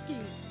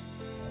Akatsuki.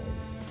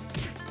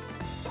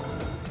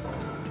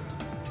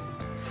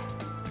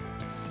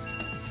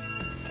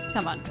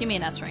 Come on, give me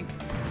an S rank.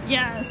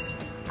 Yes!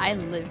 I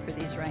live for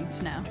these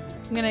ranks now.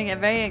 I'm gonna get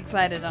very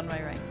excited on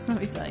my ranks, let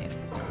me tell you.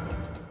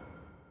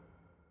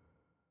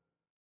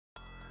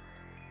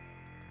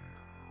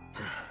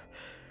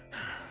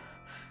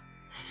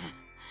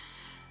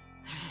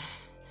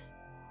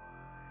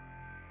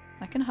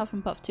 I can huff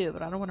and puff too,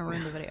 but I don't want to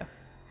ruin the video.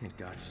 It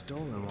got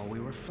stolen while we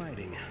were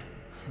fighting.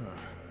 Huh.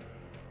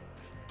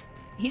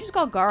 He just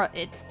called Gaara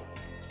it.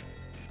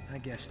 I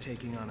guess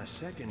taking on a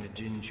second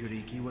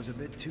Jinchuriki was a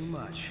bit too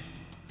much.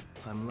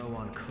 I'm low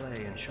on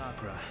clay and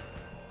chakra.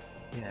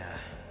 Yeah,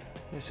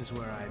 this is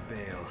where I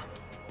bail.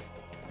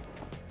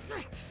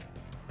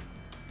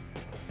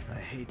 I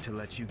hate to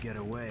let you get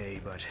away,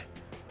 but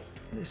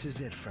this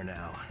is it for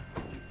now.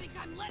 You think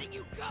I'm letting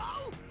you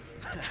go?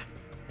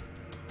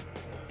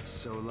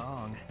 So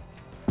long.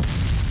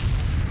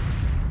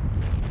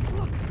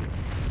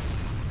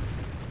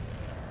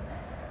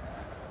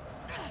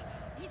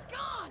 He's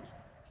gone!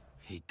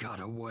 He got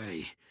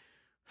away.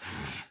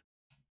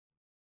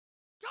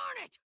 Darn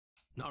it!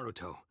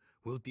 Naruto,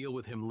 we'll deal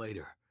with him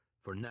later.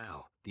 For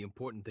now, the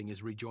important thing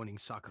is rejoining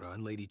Sakura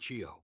and Lady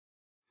Chiyo.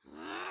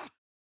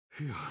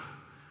 Phew.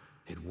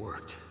 It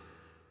worked.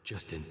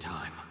 Just in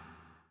time.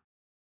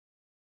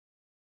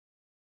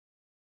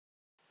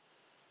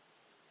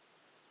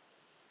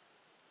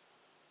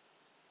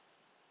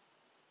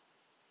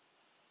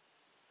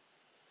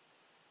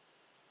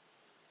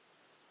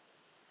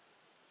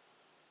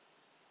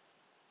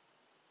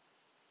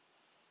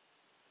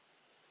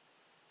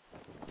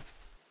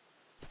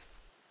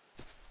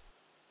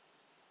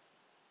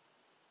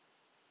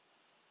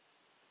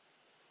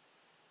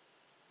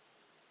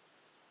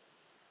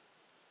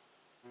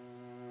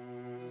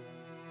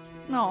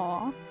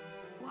 Aww.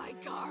 Why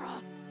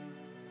Gaara?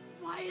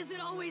 Why is it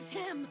always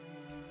him?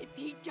 If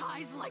he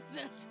dies like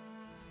this,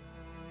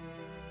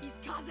 he's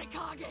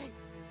Kazekage.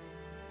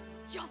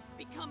 Just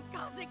become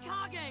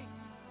Kazekage.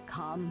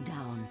 Calm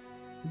down,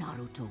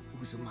 Naruto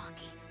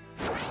Uzumaki.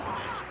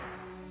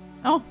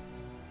 Oh,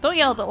 don't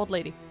yell at the old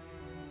lady.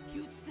 If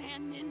you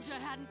Sand Ninja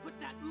hadn't put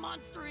that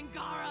monster in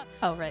Gaara,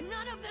 Oh, right.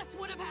 none of this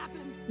would have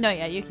happened. No,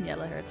 yeah, you can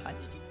yell at her, it's fine.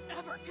 Did you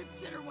ever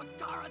consider what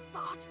Gaara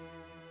thought?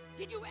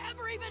 Did you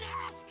ever even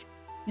ask?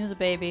 He was a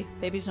baby.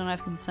 Babies don't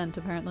have consent,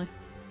 apparently.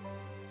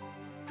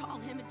 Call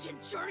him a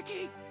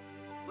Jinchuriki?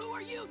 Who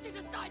are you to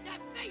decide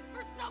that fate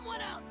for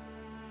someone else?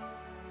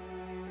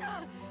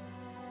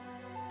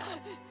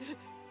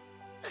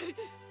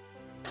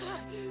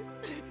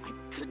 I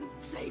couldn't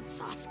save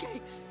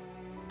Sasuke.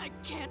 I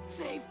can't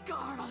save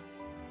Gaara.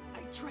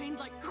 I trained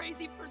like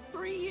crazy for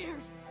 3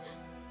 years,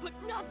 but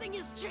nothing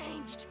has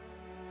changed.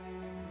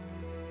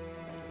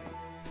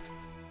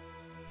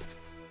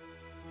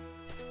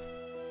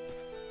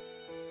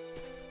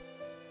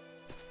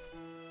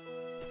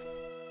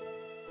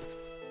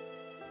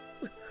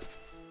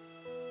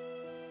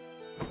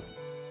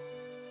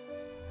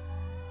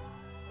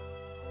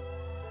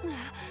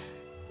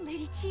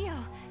 Lady Chiyo,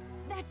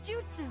 that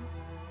jutsu.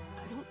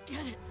 I don't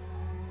get it.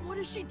 What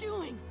is she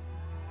doing?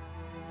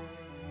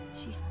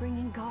 She's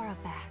bringing Gaara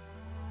back.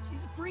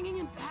 She's bringing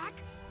him back?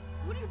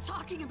 What are you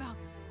talking about?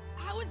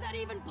 How is that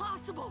even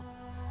possible?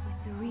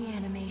 With the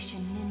reanimation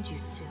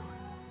ninjutsu.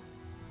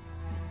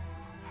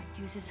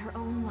 That uses her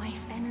own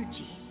life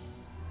energy.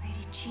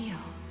 Lady Chiyo.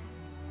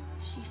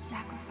 She's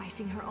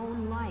sacrificing her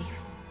own life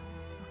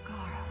for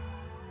Gaara.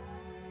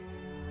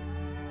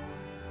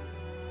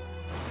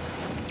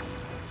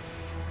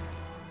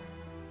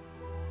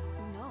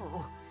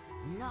 No,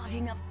 not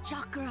enough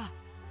chakra.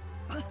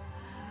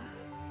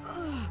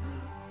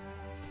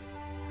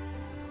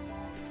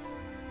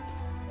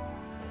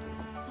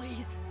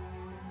 Please,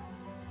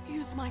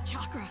 use my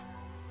chakra.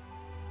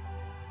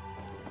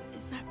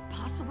 Is that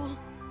possible,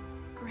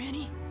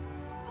 Granny?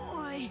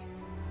 Boy!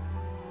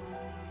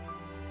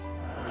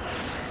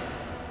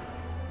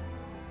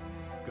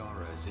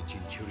 Gaara is a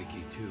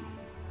Jinchuriki too.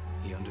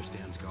 He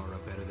understands Gaara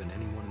better than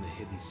anyone in the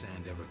Hidden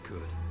Sand ever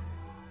could.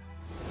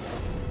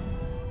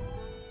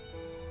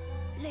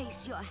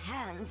 place your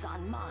hands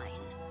on mine.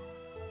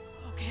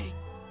 Okay.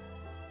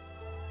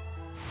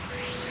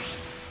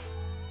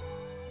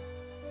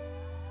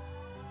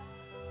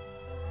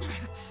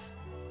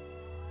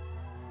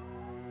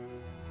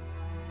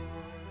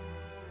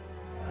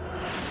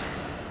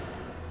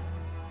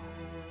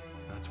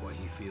 That's why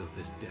he feels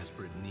this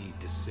desperate need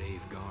to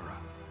save Gaara.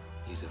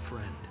 He's a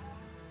friend.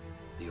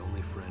 The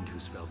only friend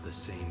who's felt the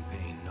same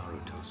pain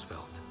Naruto's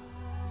felt.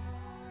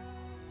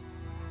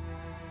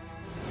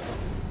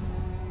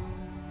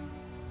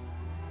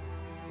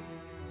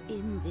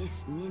 In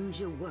this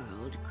ninja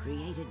world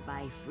created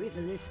by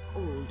frivolous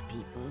old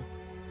people,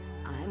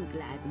 I'm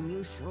glad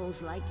new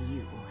souls like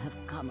you have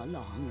come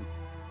along.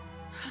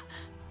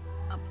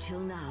 Up till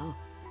now,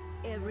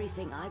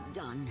 everything I've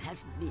done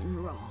has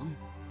been wrong.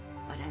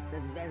 But at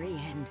the very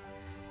end,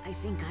 I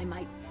think I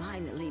might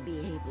finally be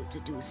able to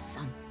do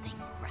something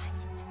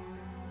right.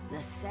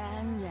 The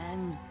sand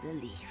and the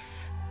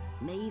leaf.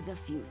 May the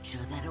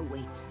future that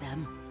awaits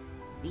them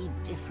be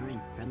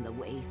different from the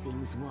way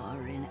things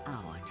were in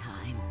our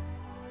time.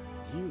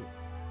 You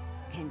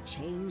can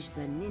change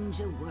the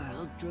ninja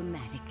world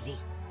dramatically.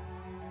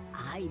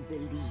 I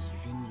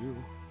believe in you.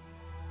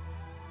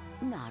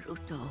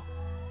 Naruto,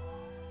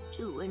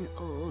 do an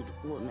old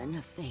woman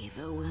a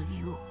favor, will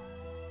you?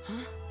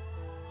 Huh?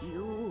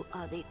 You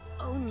are the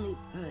only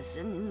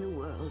person in the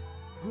world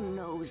who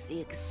knows the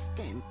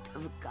extent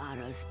of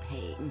Gaara's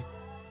pain.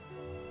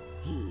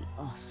 He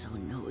also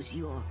knows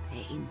your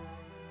pain.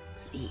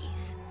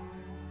 Please,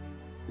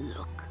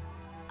 look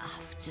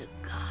after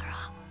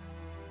Gaara.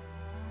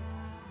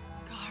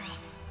 Gaara.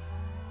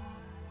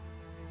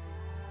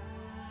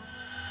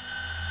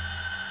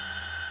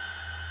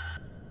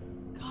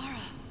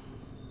 Gaara.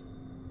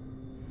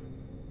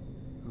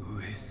 Who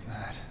is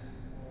that?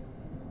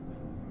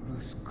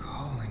 Who's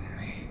calling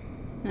me?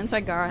 That's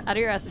right, Gaara. Out of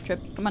your acid trip.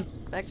 Come on,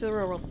 back to the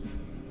real world.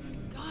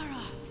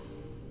 Gaara.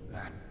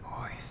 That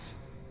voice.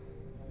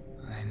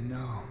 I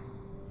know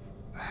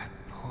that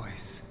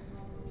voice.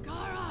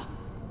 Gaara.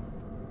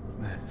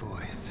 That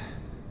voice.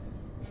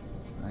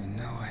 I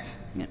know it.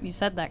 Yep, you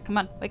said that. Come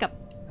on, wake up.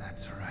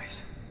 That's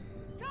right.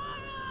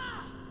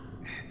 Gaara.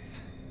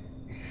 It's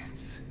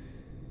his.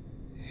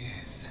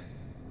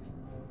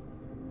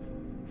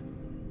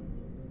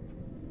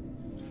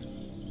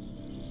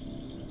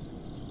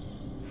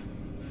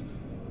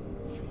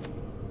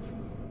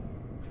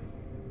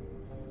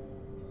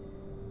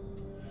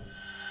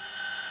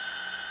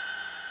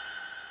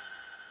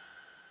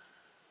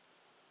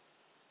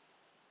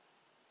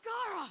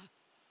 Gaara.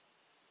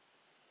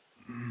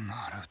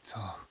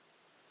 Naruto,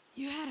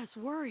 You had us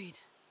worried.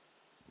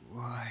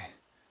 why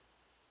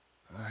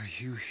are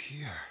you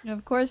here?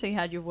 Of course he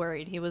had you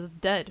worried. He was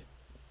dead.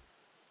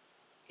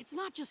 It's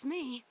not just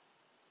me.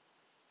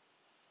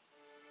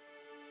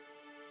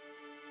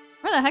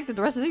 Where the heck did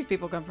the rest of these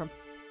people come from?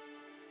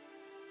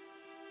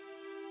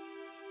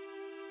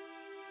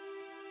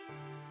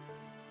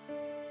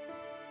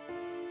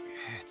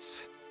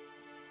 It's...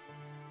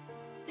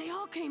 They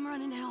all came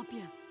running to help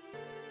you.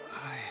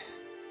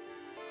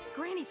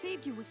 Granny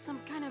saved you with some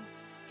kind of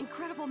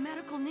incredible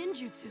medical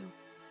ninjutsu.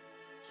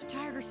 She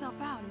tired herself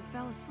out and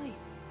fell asleep.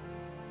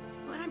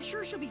 But I'm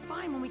sure she'll be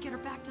fine when we get her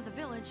back to the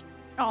village.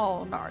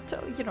 Oh,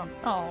 Naruto, you don't...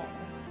 Oh.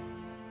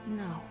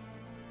 No,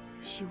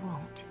 she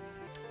won't.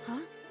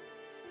 Huh?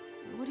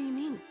 What do you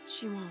mean,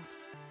 she won't?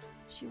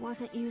 She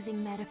wasn't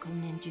using medical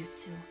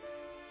ninjutsu.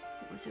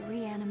 It was a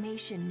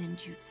reanimation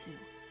ninjutsu.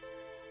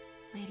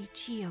 Lady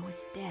Chiyo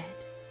is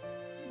dead.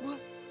 What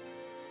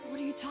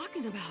are you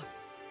talking about?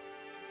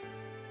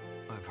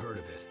 I've heard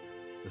of it.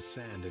 The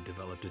Sand had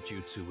developed a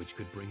jutsu which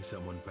could bring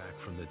someone back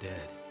from the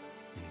dead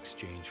in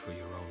exchange for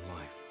your own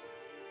life.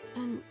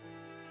 And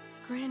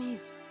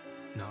Granny's...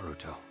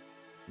 Naruto,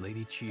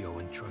 Lady Chiyo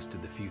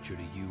entrusted the future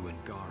to you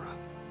and Gaara.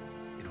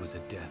 It was a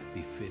death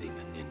befitting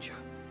a ninja.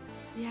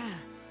 Yeah.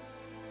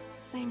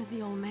 Same as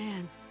the old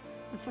man,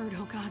 the third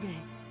Hokage.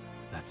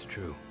 That's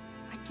true.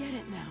 I get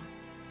it now.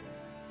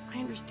 I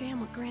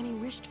understand what Granny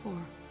wished for.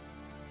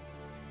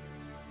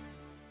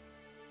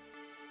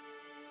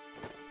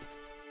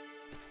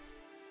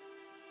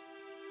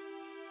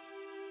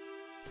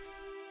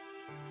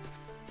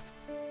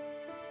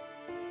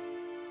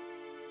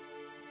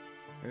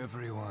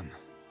 Everyone,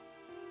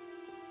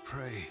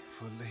 pray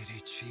for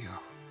Lady Chiyo.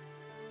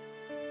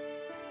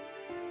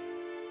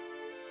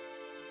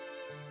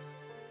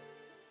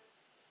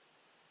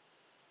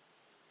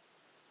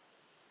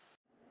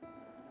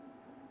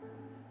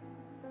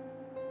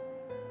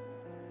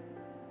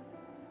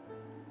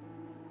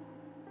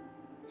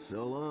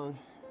 So long.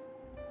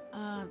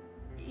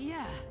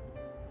 Yeah.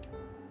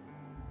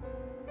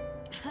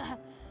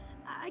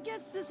 I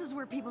guess this is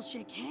where people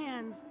shake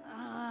hands,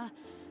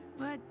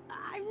 but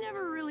I've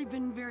never really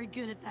been very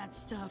good at that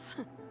stuff.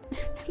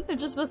 They're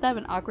just supposed to have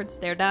an awkward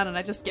stare down and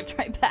I just skipped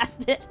right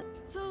past it.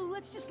 So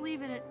let's just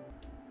leave it at...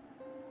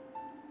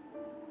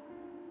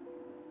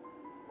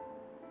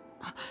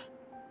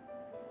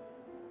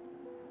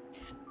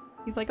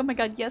 He's like, oh my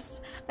god,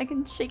 yes, I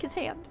can shake his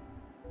hand.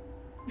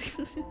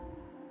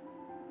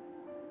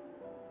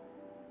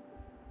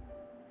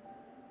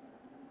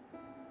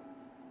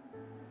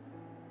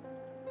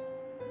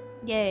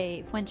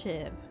 Yay,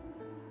 friendship.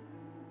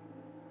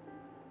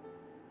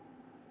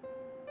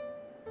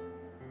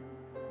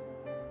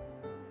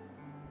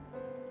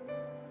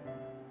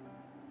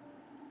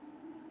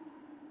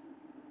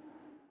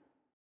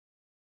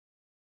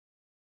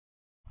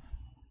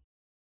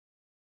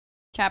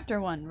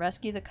 Chapter 1,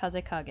 Rescue the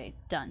Kazekage.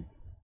 Done.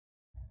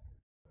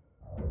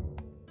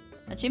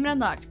 Achievement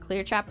unlocked.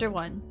 Clear Chapter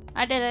 1.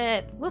 I did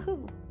it!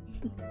 Woohoo!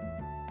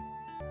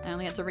 I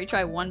only had to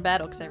retry one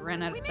battle because I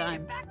ran out of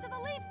time. Back to the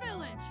Leaf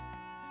Village!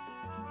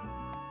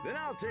 Then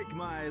I'll take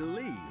my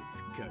leave,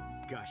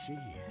 Kakashi.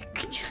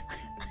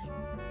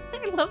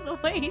 I love the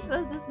way he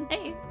says his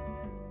name.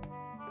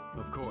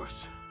 Of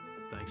course.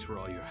 Thanks for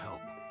all your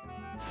help.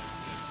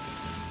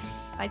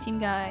 Bye, team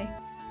guy.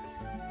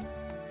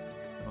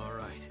 All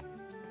right.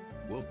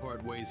 We'll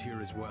part ways here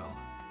as well.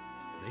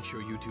 Make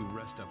sure you two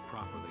rest up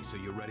properly so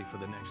you're ready for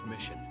the next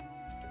mission.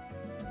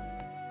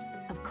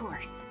 Of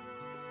course.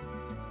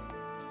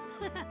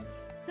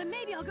 Then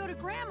maybe I'll go to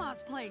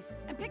Grandma's place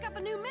and pick up a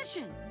new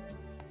mission.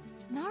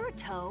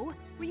 Naruto,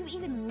 were you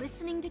even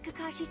listening to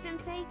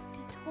Kakashi-sensei? He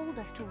told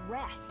us to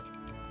rest.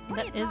 What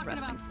That are you is talking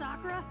resting. about,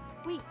 Sakura?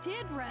 We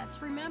did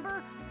rest,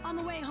 remember? On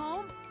the way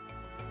home?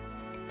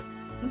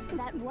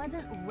 That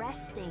wasn't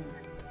resting.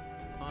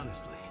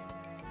 Honestly,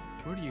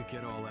 where do you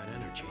get all that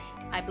energy?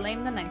 I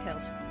blame the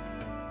Ninetales.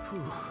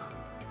 Whew.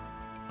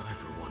 I,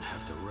 for one,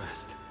 have to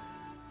rest.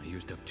 I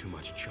used up too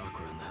much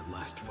chakra in that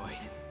last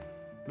fight.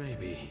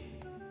 Maybe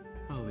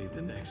I'll leave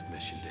the next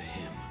mission to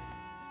him.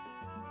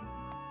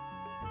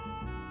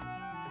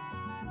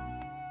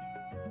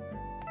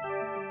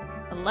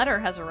 A letter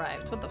has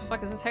arrived. What the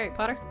fuck is this, Harry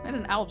Potter? Why did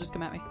an owl just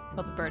come at me? Oh,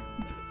 it's a bird.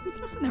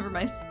 Never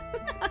mind.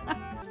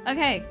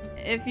 Okay,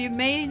 if you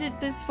made it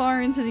this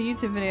far into the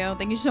YouTube video,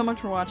 thank you so much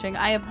for watching.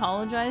 I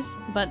apologize,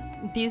 but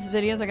these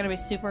videos are going to be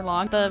super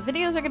long. The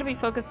videos are going to be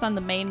focused on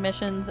the main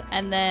missions,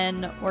 and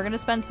then we're going to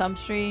spend some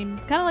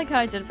streams, kind of like how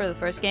I did for the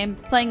first game,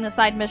 playing the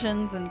side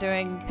missions and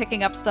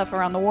picking up stuff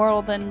around the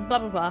world and blah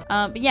blah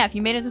blah. But yeah, if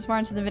you made it this far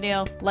into the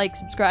video, like,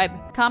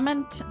 subscribe,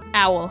 comment,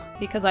 owl,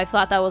 because I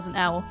thought that was an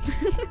owl.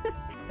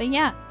 But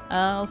yeah,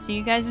 I'll see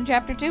you guys in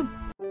Chapter 2.